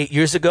began that 8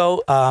 years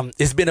ago.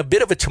 It's been a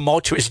bit of a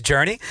tumultuous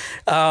journey,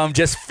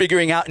 just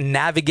figuring out and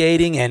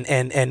navigating.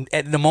 And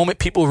at the moment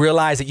people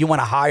realize that you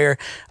want to hire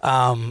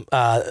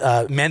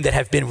men that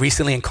have been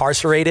recently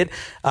incarcerated,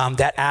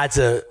 that adds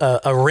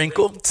a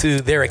wrinkle to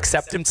their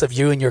acceptance of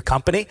you and your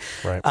company.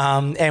 Right.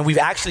 And we've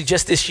actually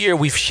just this year,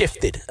 we've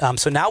shifted.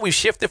 So now we've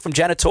shifted from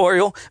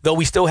janitorial, though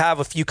we still have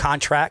a few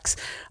contracts.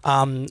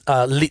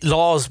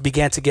 Laws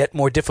began to get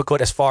more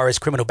difficult as far as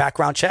criminal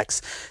background checks.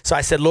 So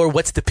I said, Lord,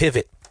 what's the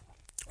pivot?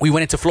 we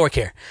went into floor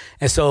care.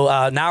 And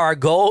so now our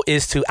goal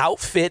is to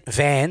outfit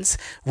vans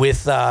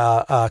with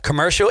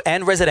commercial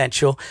and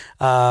residential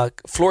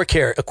floor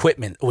care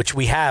equipment, which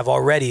we have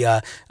already,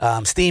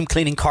 steam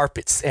cleaning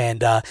carpets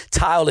and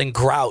tile and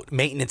grout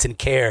maintenance and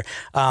care,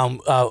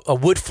 a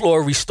wood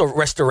floor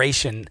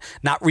restoration,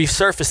 not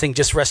resurfacing,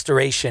 just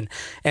restoration.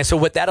 And so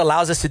what that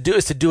allows us to do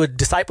is to do a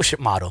discipleship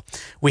model.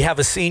 We have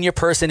a senior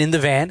person in the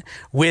van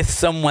with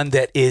someone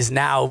that is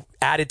now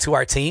added to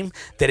our team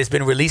that has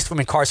been released from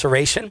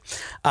incarceration,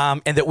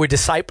 and that we're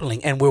discipling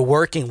and we're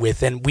working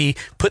with, and we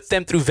put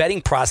them through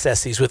vetting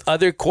processes with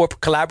other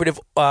collaborative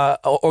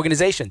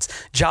organizations.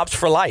 Jobs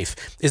for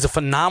Life is a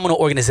phenomenal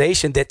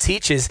organization that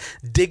teaches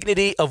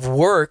dignity of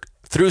work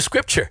through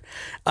scripture.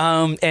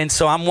 And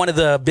so I'm one of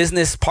the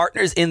business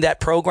partners in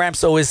that program.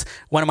 So is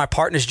one of my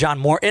partners, John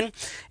Morton.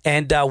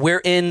 And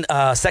we're in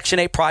Section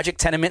 8 project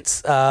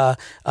tenements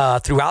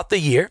throughout the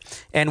year.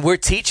 And we're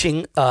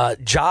teaching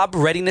job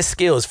readiness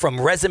skills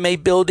from resume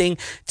building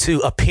to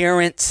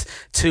appearance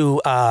to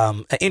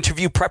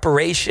interview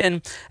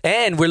preparation.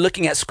 And we're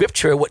looking at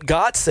scripture, what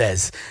God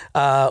says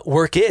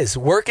work is.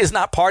 Work is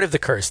not part of the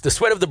curse. The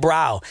sweat of the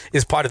brow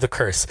is part of the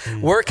curse.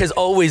 Work has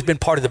always been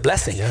part of the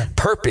blessing,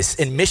 purpose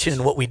and mission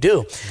in what we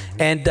do.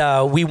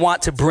 And we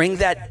want to bring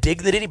that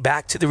dignity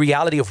back to the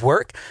reality of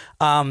work.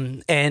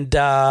 And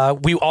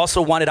we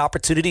also wanted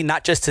opportunity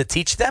not just to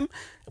teach them,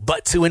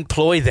 but to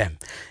employ them.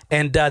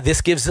 And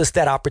this gives us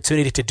that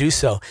opportunity to do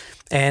so.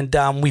 And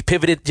we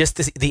pivoted just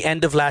the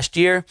end of last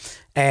year.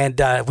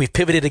 And we've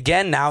pivoted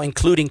again now,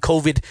 including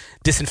COVID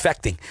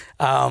disinfecting,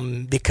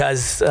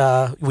 because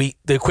the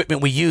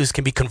equipment we use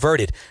can be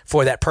converted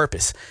for that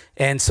purpose.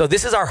 And so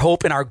this is our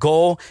hope and our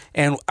goal.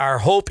 And our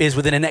hope is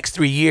within the next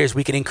 3 years,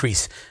 we can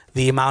increase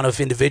the amount of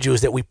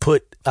individuals that we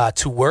put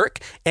to work,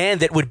 and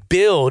that would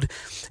build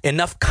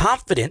enough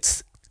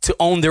confidence to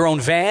own their own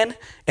van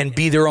and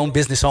be their own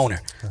business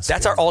owner.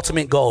 That's our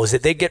ultimate goal, is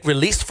that they get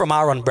released from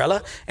our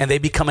umbrella and they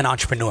become an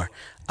entrepreneur.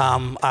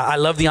 I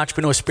love the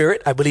entrepreneur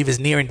spirit. I believe is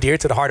near and dear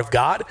to the heart of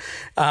God.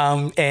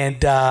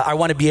 And I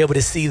want to be able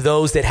to see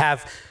those that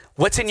have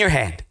what's in your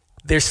hand.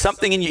 There's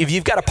something in you. If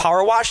you've got a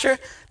power washer,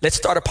 let's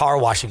start a power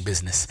washing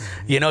business.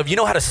 You know, if you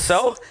know how to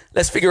sew,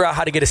 let's figure out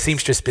how to get a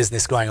seamstress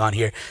business going on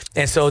here.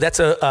 And so that's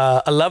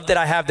a love that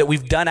I have that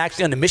we've done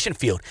actually on the mission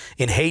field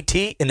in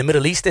Haiti, in the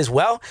Middle East as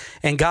well.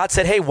 And God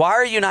said, hey, why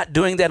are you not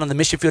doing that on the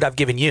mission field I've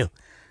given you?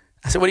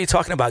 I said, what are you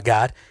talking about,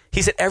 God?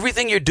 He said,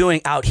 everything you're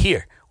doing out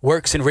here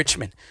works in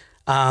Richmond.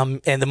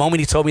 And the moment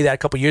he told me that a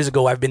couple years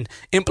ago, I've been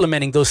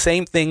implementing those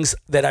same things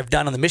that I've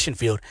done on the mission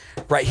field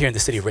right here in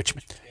the city of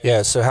Richmond.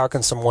 Yeah. So how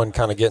can someone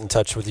kind of get in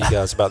touch with you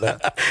guys about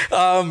that?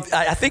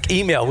 I think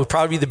email would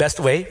probably be the best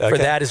way for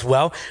that as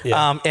well.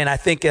 Yeah. And I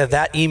think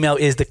that email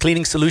is the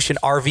cleaning solution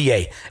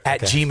RVA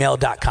at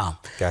gmail.com.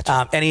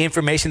 Gotcha. Any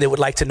information they would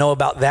like to know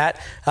about that.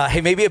 Hey,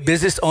 maybe a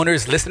business owner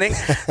is listening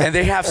and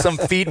they have some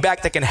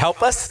feedback that can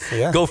help us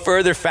go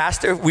further,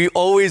 faster. We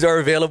always are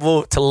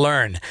available to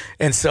learn.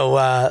 And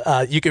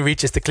so you can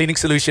reach us, the cleaning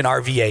solution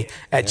RVA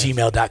at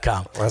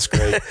gmail.com. That's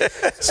great.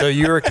 So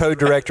you're a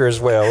co-director as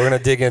well. We're going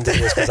to dig into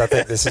this because I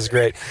think this is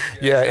great.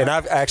 Yeah, and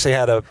I've actually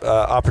had an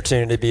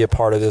opportunity to be a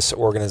part of this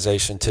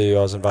organization too.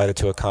 I was invited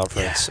to a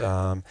conference.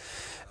 Yeah.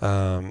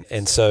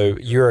 And so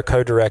you're a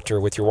co-director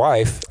with your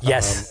wife.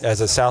 Yes.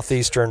 As a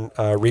Southeastern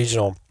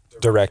regional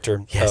director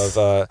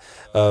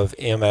of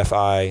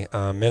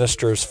MFI,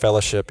 Ministers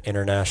Fellowship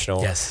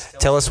International. Yes.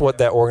 Tell us what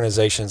that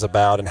organization is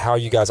about and how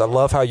you guys, I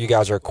love how you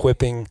guys are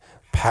equipping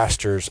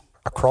pastors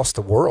across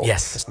the world.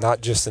 Yes. It's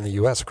not just in the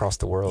U.S., across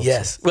the world.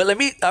 Yes. Well,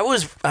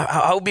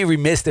 I would be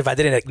remiss if I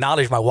didn't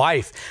acknowledge my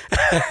wife.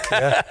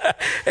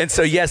 And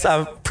so, yes,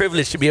 I'm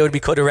privileged to be able to be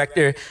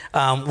co-director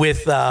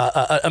with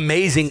an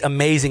amazing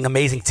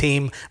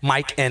team,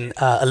 Mike and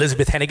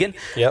Elizabeth Hennigan.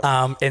 Yep.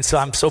 And so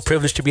I'm so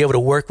privileged to be able to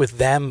work with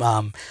them.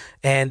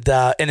 And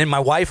then my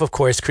wife, of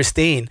course,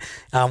 Christine,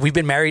 we've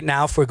been married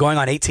now for going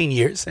on 18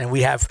 years, and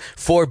we have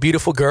 4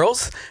 beautiful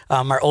girls.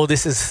 Our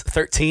oldest is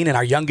 13 and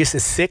our youngest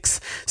is 6.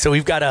 So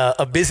we've got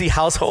a busy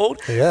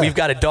household. Yeah. We've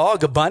got a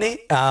dog, a bunny,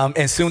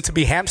 and soon to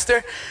be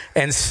hamster.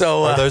 And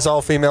so are those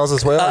all females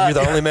as well? You're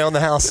the only male in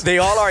the house? They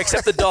all are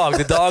except the dog.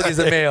 The dog is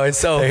a male. And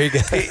so there you go.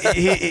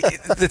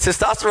 The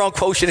testosterone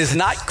quotient is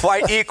not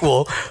quite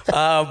equal,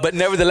 but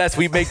nevertheless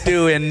we make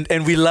do,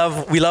 and we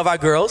love our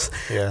girls.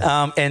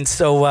 Yeah. And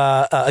so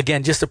again,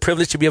 just a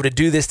privilege to be able to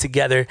do this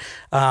together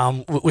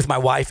with my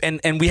wife.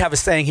 And we have a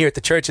saying here at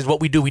the church is what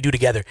we do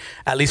together,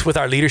 at least with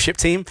our leadership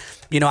team.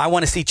 You know, I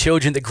want to see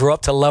children that grow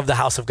up to love the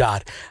house of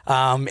God.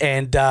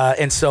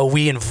 And so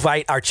we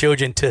invite our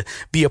children to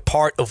be a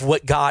part of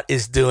what God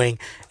is doing,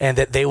 and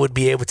that they would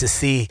be able to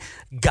see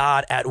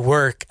God at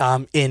work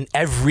in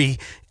every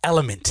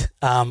element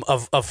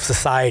of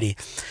society.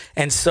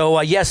 And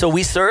so, so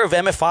we serve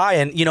MFI.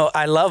 And,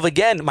 I love,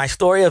 again, my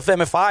story of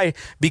MFI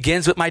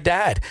begins with my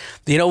dad.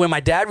 When my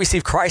dad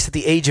received Christ at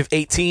the age of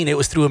 18, it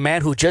was through a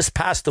man who just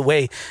passed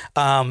away,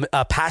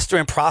 pastor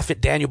and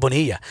prophet Daniel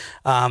Bonilla.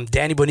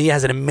 Daniel Bonilla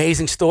has an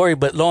amazing story,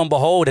 but lo and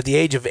behold, at the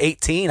age of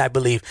 18, I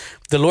believe,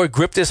 the Lord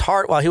gripped his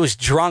heart while he was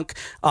drunk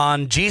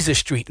on Jesus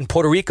Street in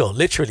Puerto Rico.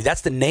 Literally,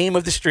 that's the name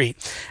of the street.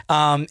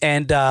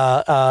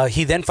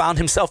 He then found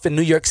himself in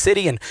New York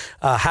City and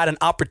had an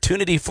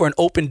opportunity for an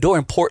open door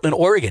in Portland,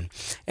 Oregon.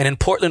 And in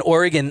Portland,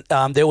 Oregon,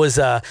 there was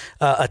a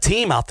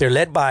team out there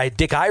led by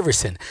Dick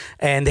Iverson,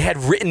 and they had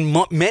written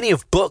many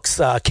of books.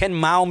 Ken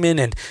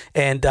Mauman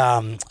and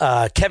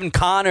Kevin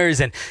Connors,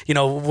 and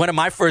one of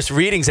my first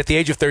readings at the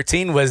age of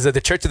 13 was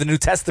the Church of the New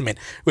Testament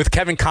with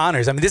Kevin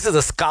Connors. I mean, this is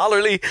a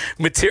scholarly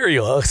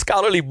material, a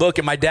scholarly book,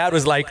 and my dad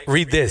was like,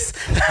 "Read this."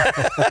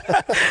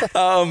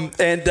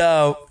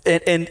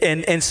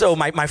 And so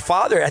my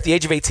father at the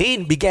age of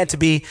 18 began to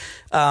be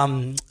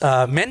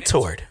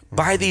mentored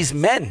by these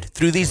men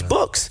through these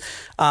books.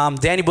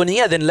 Danny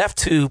Bonilla then left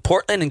to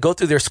Portland and go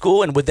through their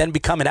school, and would then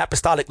become an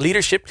apostolic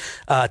leadership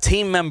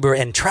team member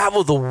and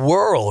travel the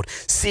world,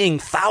 seeing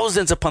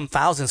thousands upon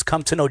thousands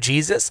come to know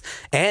Jesus.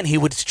 And he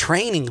was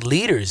training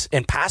leaders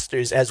and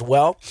pastors as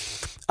well.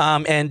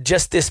 And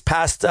just this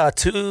past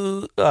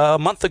 2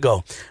 months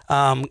ago,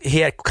 he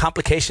had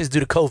complications due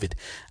to COVID.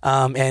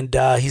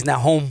 He's now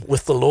home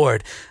with the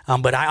Lord.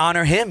 But I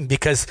honor him,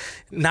 because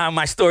now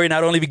my story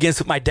not only begins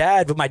with my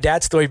dad, but my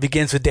dad's story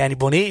begins with Danny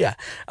Bonilla.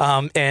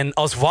 And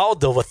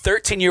Osvaldo, a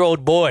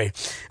 13-year-old boy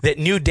that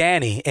knew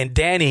Danny, and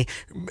Danny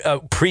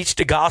preached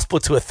the gospel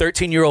to a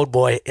 13-year-old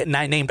boy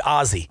named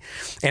Ozzy.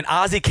 And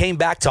Ozzy came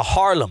back to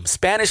Harlem,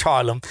 Spanish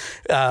Harlem,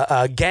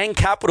 gang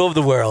capital of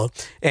the world,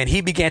 and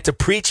he began to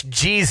preach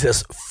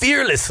Jesus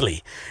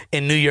fearlessly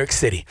in New York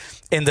City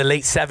in the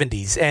late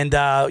 70s. And,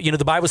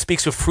 the Bible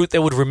speaks of fruit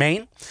that would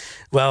remain.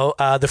 Well,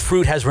 the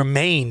fruit has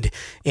remained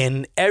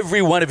in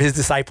every one of his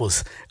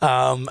disciples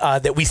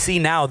that we see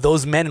now.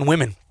 Those men and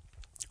women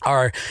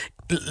are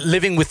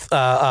living with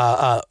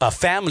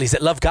families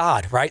that love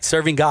God, right?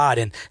 Serving God,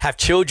 and have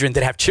children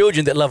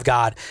that love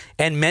God.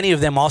 And many of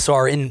them also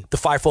are in the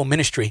fivefold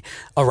ministry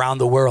around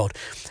the world.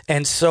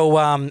 And so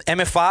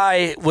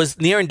MFI was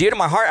near and dear to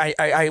my heart.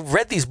 I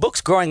read these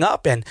books growing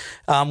up. And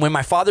when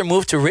my father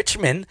moved to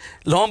Richmond,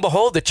 lo and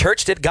behold, the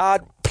church that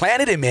God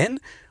planted him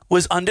in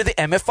was under the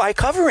MFI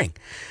covering.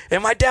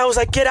 And my dad was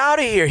like, "Get out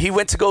of here." He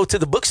went to go to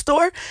the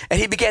bookstore,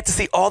 and he began to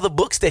see all the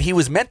books that he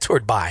was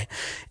mentored by.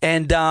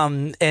 And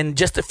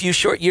just a few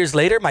short years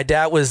later, my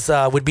dad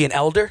would be an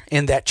elder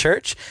in that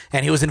church,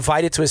 and he was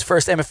invited to his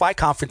first MFI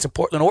conference in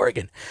Portland,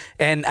 Oregon.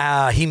 And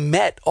he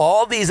met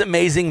all these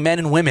amazing men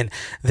and women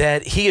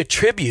that he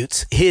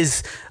attributes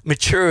his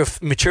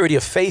maturity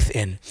of faith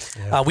in.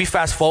 Yeah. We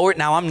fast forward,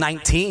 now I'm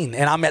 19,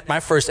 and I'm at my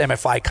first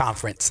MFI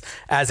conference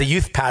as a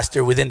youth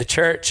pastor within the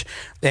church.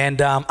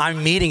 And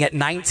I'm meeting at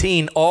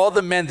 19 all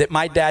the men that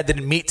my dad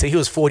didn't meet till he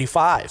was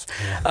 45.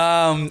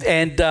 Yeah.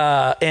 And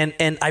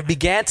I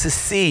began to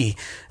see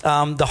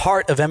the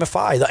heart of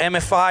MFI. The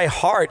MFI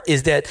heart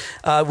is that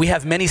we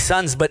have many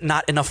sons, but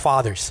not enough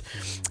fathers.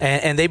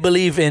 And they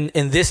believe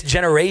in this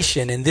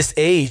generation, in this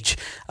age,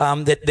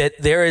 that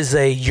there is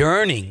a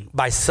yearning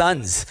by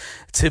sons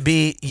to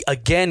be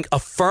again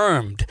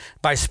affirmed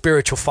by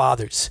spiritual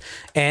fathers.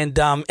 And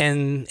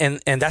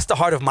that's the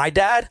heart of my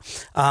dad.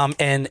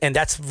 And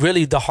that's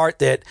really the heart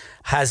that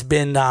has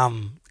been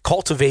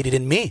cultivated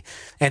in me.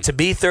 And to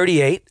be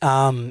 38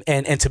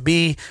 and to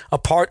be a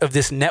part of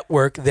this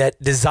network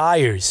that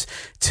desires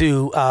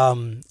to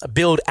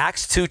build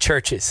Acts 2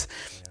 churches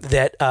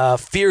that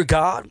fear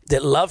God,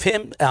 that love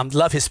him,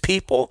 love his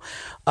people,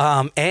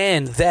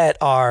 and that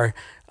are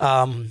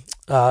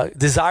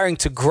desiring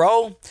to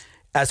grow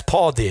as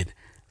Paul did,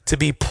 to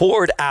be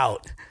poured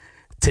out,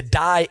 to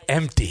die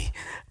empty,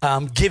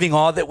 giving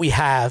all that we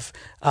have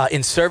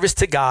in service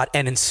to God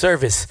and in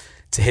service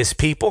to his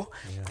people.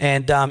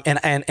 Yeah.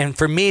 And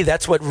for me,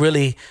 that's what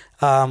really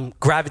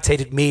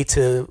gravitated me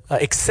to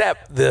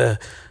accept the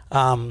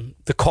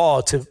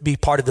call to be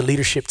part of the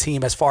leadership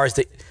team as far as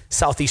the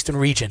Southeastern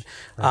region,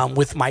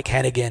 with Mike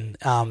Hannigan,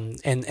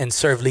 and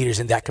serve leaders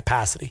in that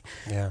capacity.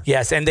 Yeah.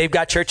 Yes, and they've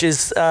got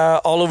churches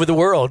all over the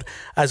world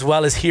as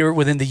well as here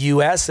within the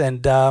U.S.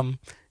 And I'm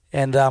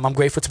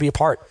grateful to be a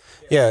part.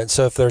 Yeah, and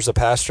so if there's a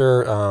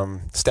pastor,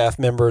 staff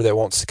member that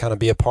wants to kind of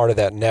be a part of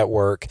that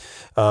network,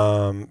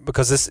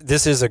 because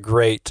this is a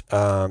great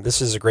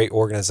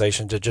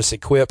organization that just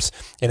equips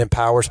and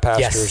empowers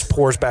pastors, yes,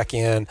 pours back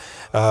in,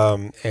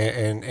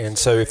 and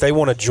so if they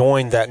want to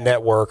join that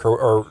network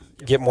or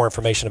get more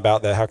information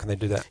about that, how can they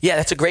do that? Yeah,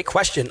 that's a great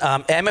question.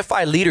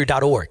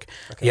 MFIleader.org.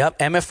 Okay. Yep,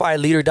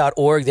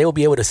 MFIleader.org. They will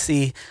be able to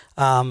see,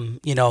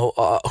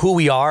 who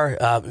we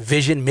are,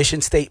 vision, mission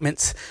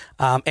statements,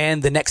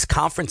 and the next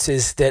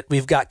conferences that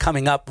we've got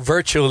coming up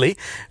virtually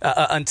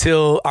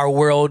until our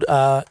world,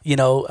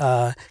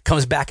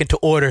 comes back into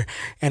order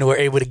and we're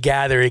able to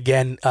gather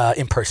again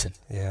in person.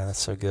 Yeah, that's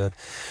so good.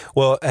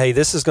 Well, hey,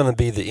 this is going to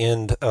be the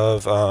end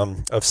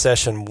of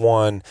session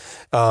 1,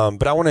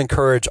 but I want to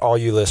encourage all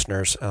you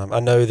listeners. I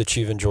know that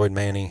you've enjoyed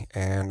Manny,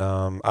 and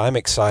I'm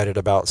excited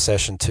about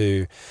session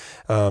 2.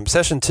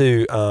 Session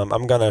 2,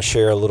 I'm going to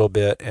share a little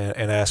bit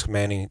and ask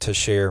Manny to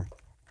share,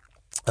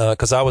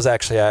 because I was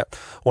actually at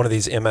one of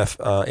these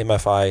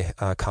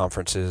MFI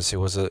conferences. It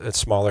was a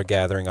smaller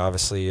gathering,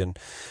 obviously, and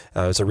it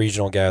was a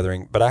regional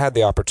gathering. But I had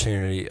the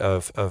opportunity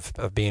of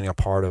being a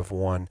part of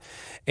one,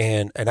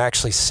 and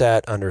actually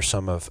sat under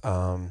some of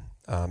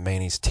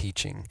Manny's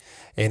teaching,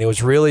 and it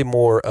was really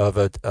more of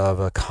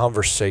a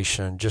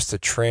conversation, just a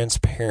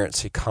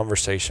transparency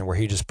conversation where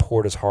he just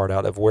poured his heart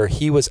out of where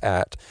he was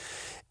at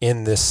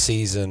in this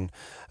season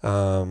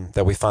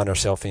that we find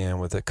ourselves in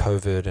with the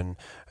COVID and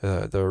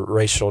the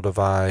racial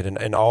divide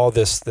and all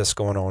this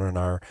going on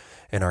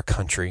in our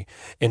country.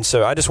 And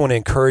so I just want to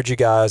encourage you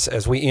guys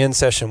as we end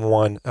session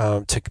 1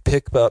 to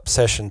pick up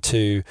session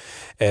 2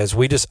 as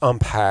we just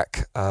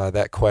unpack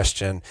that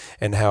question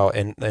and how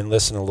and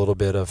listen a little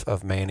bit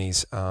of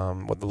Manny's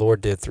what the Lord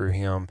did through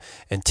him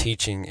and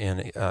teaching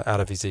out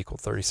of Ezekiel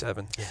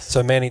 37. Yes.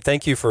 So Manny,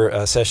 thank you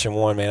for session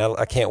 1, man.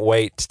 I can't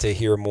wait to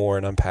hear more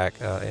and unpack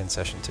in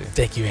session 2.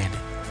 Thank you, Andy.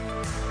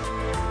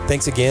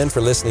 Thanks again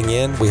for listening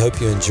in. We hope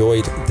you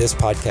enjoyed this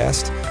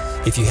podcast.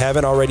 If you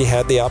haven't already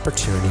had the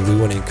opportunity, we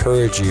want to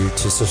encourage you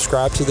to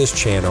subscribe to this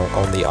channel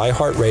on the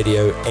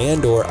iHeartRadio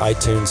and or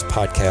iTunes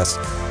podcast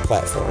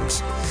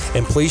platforms.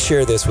 And please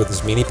share this with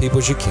as many people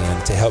as you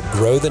can to help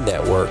grow the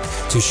network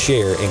to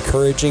share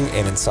encouraging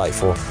and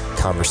insightful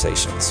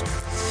conversations.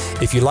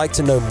 If you'd like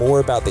to know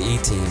more about the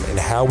E-Team and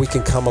how we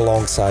can come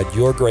alongside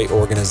your great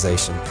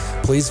organization,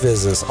 please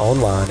visit us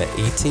online at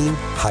eteam-inc.com.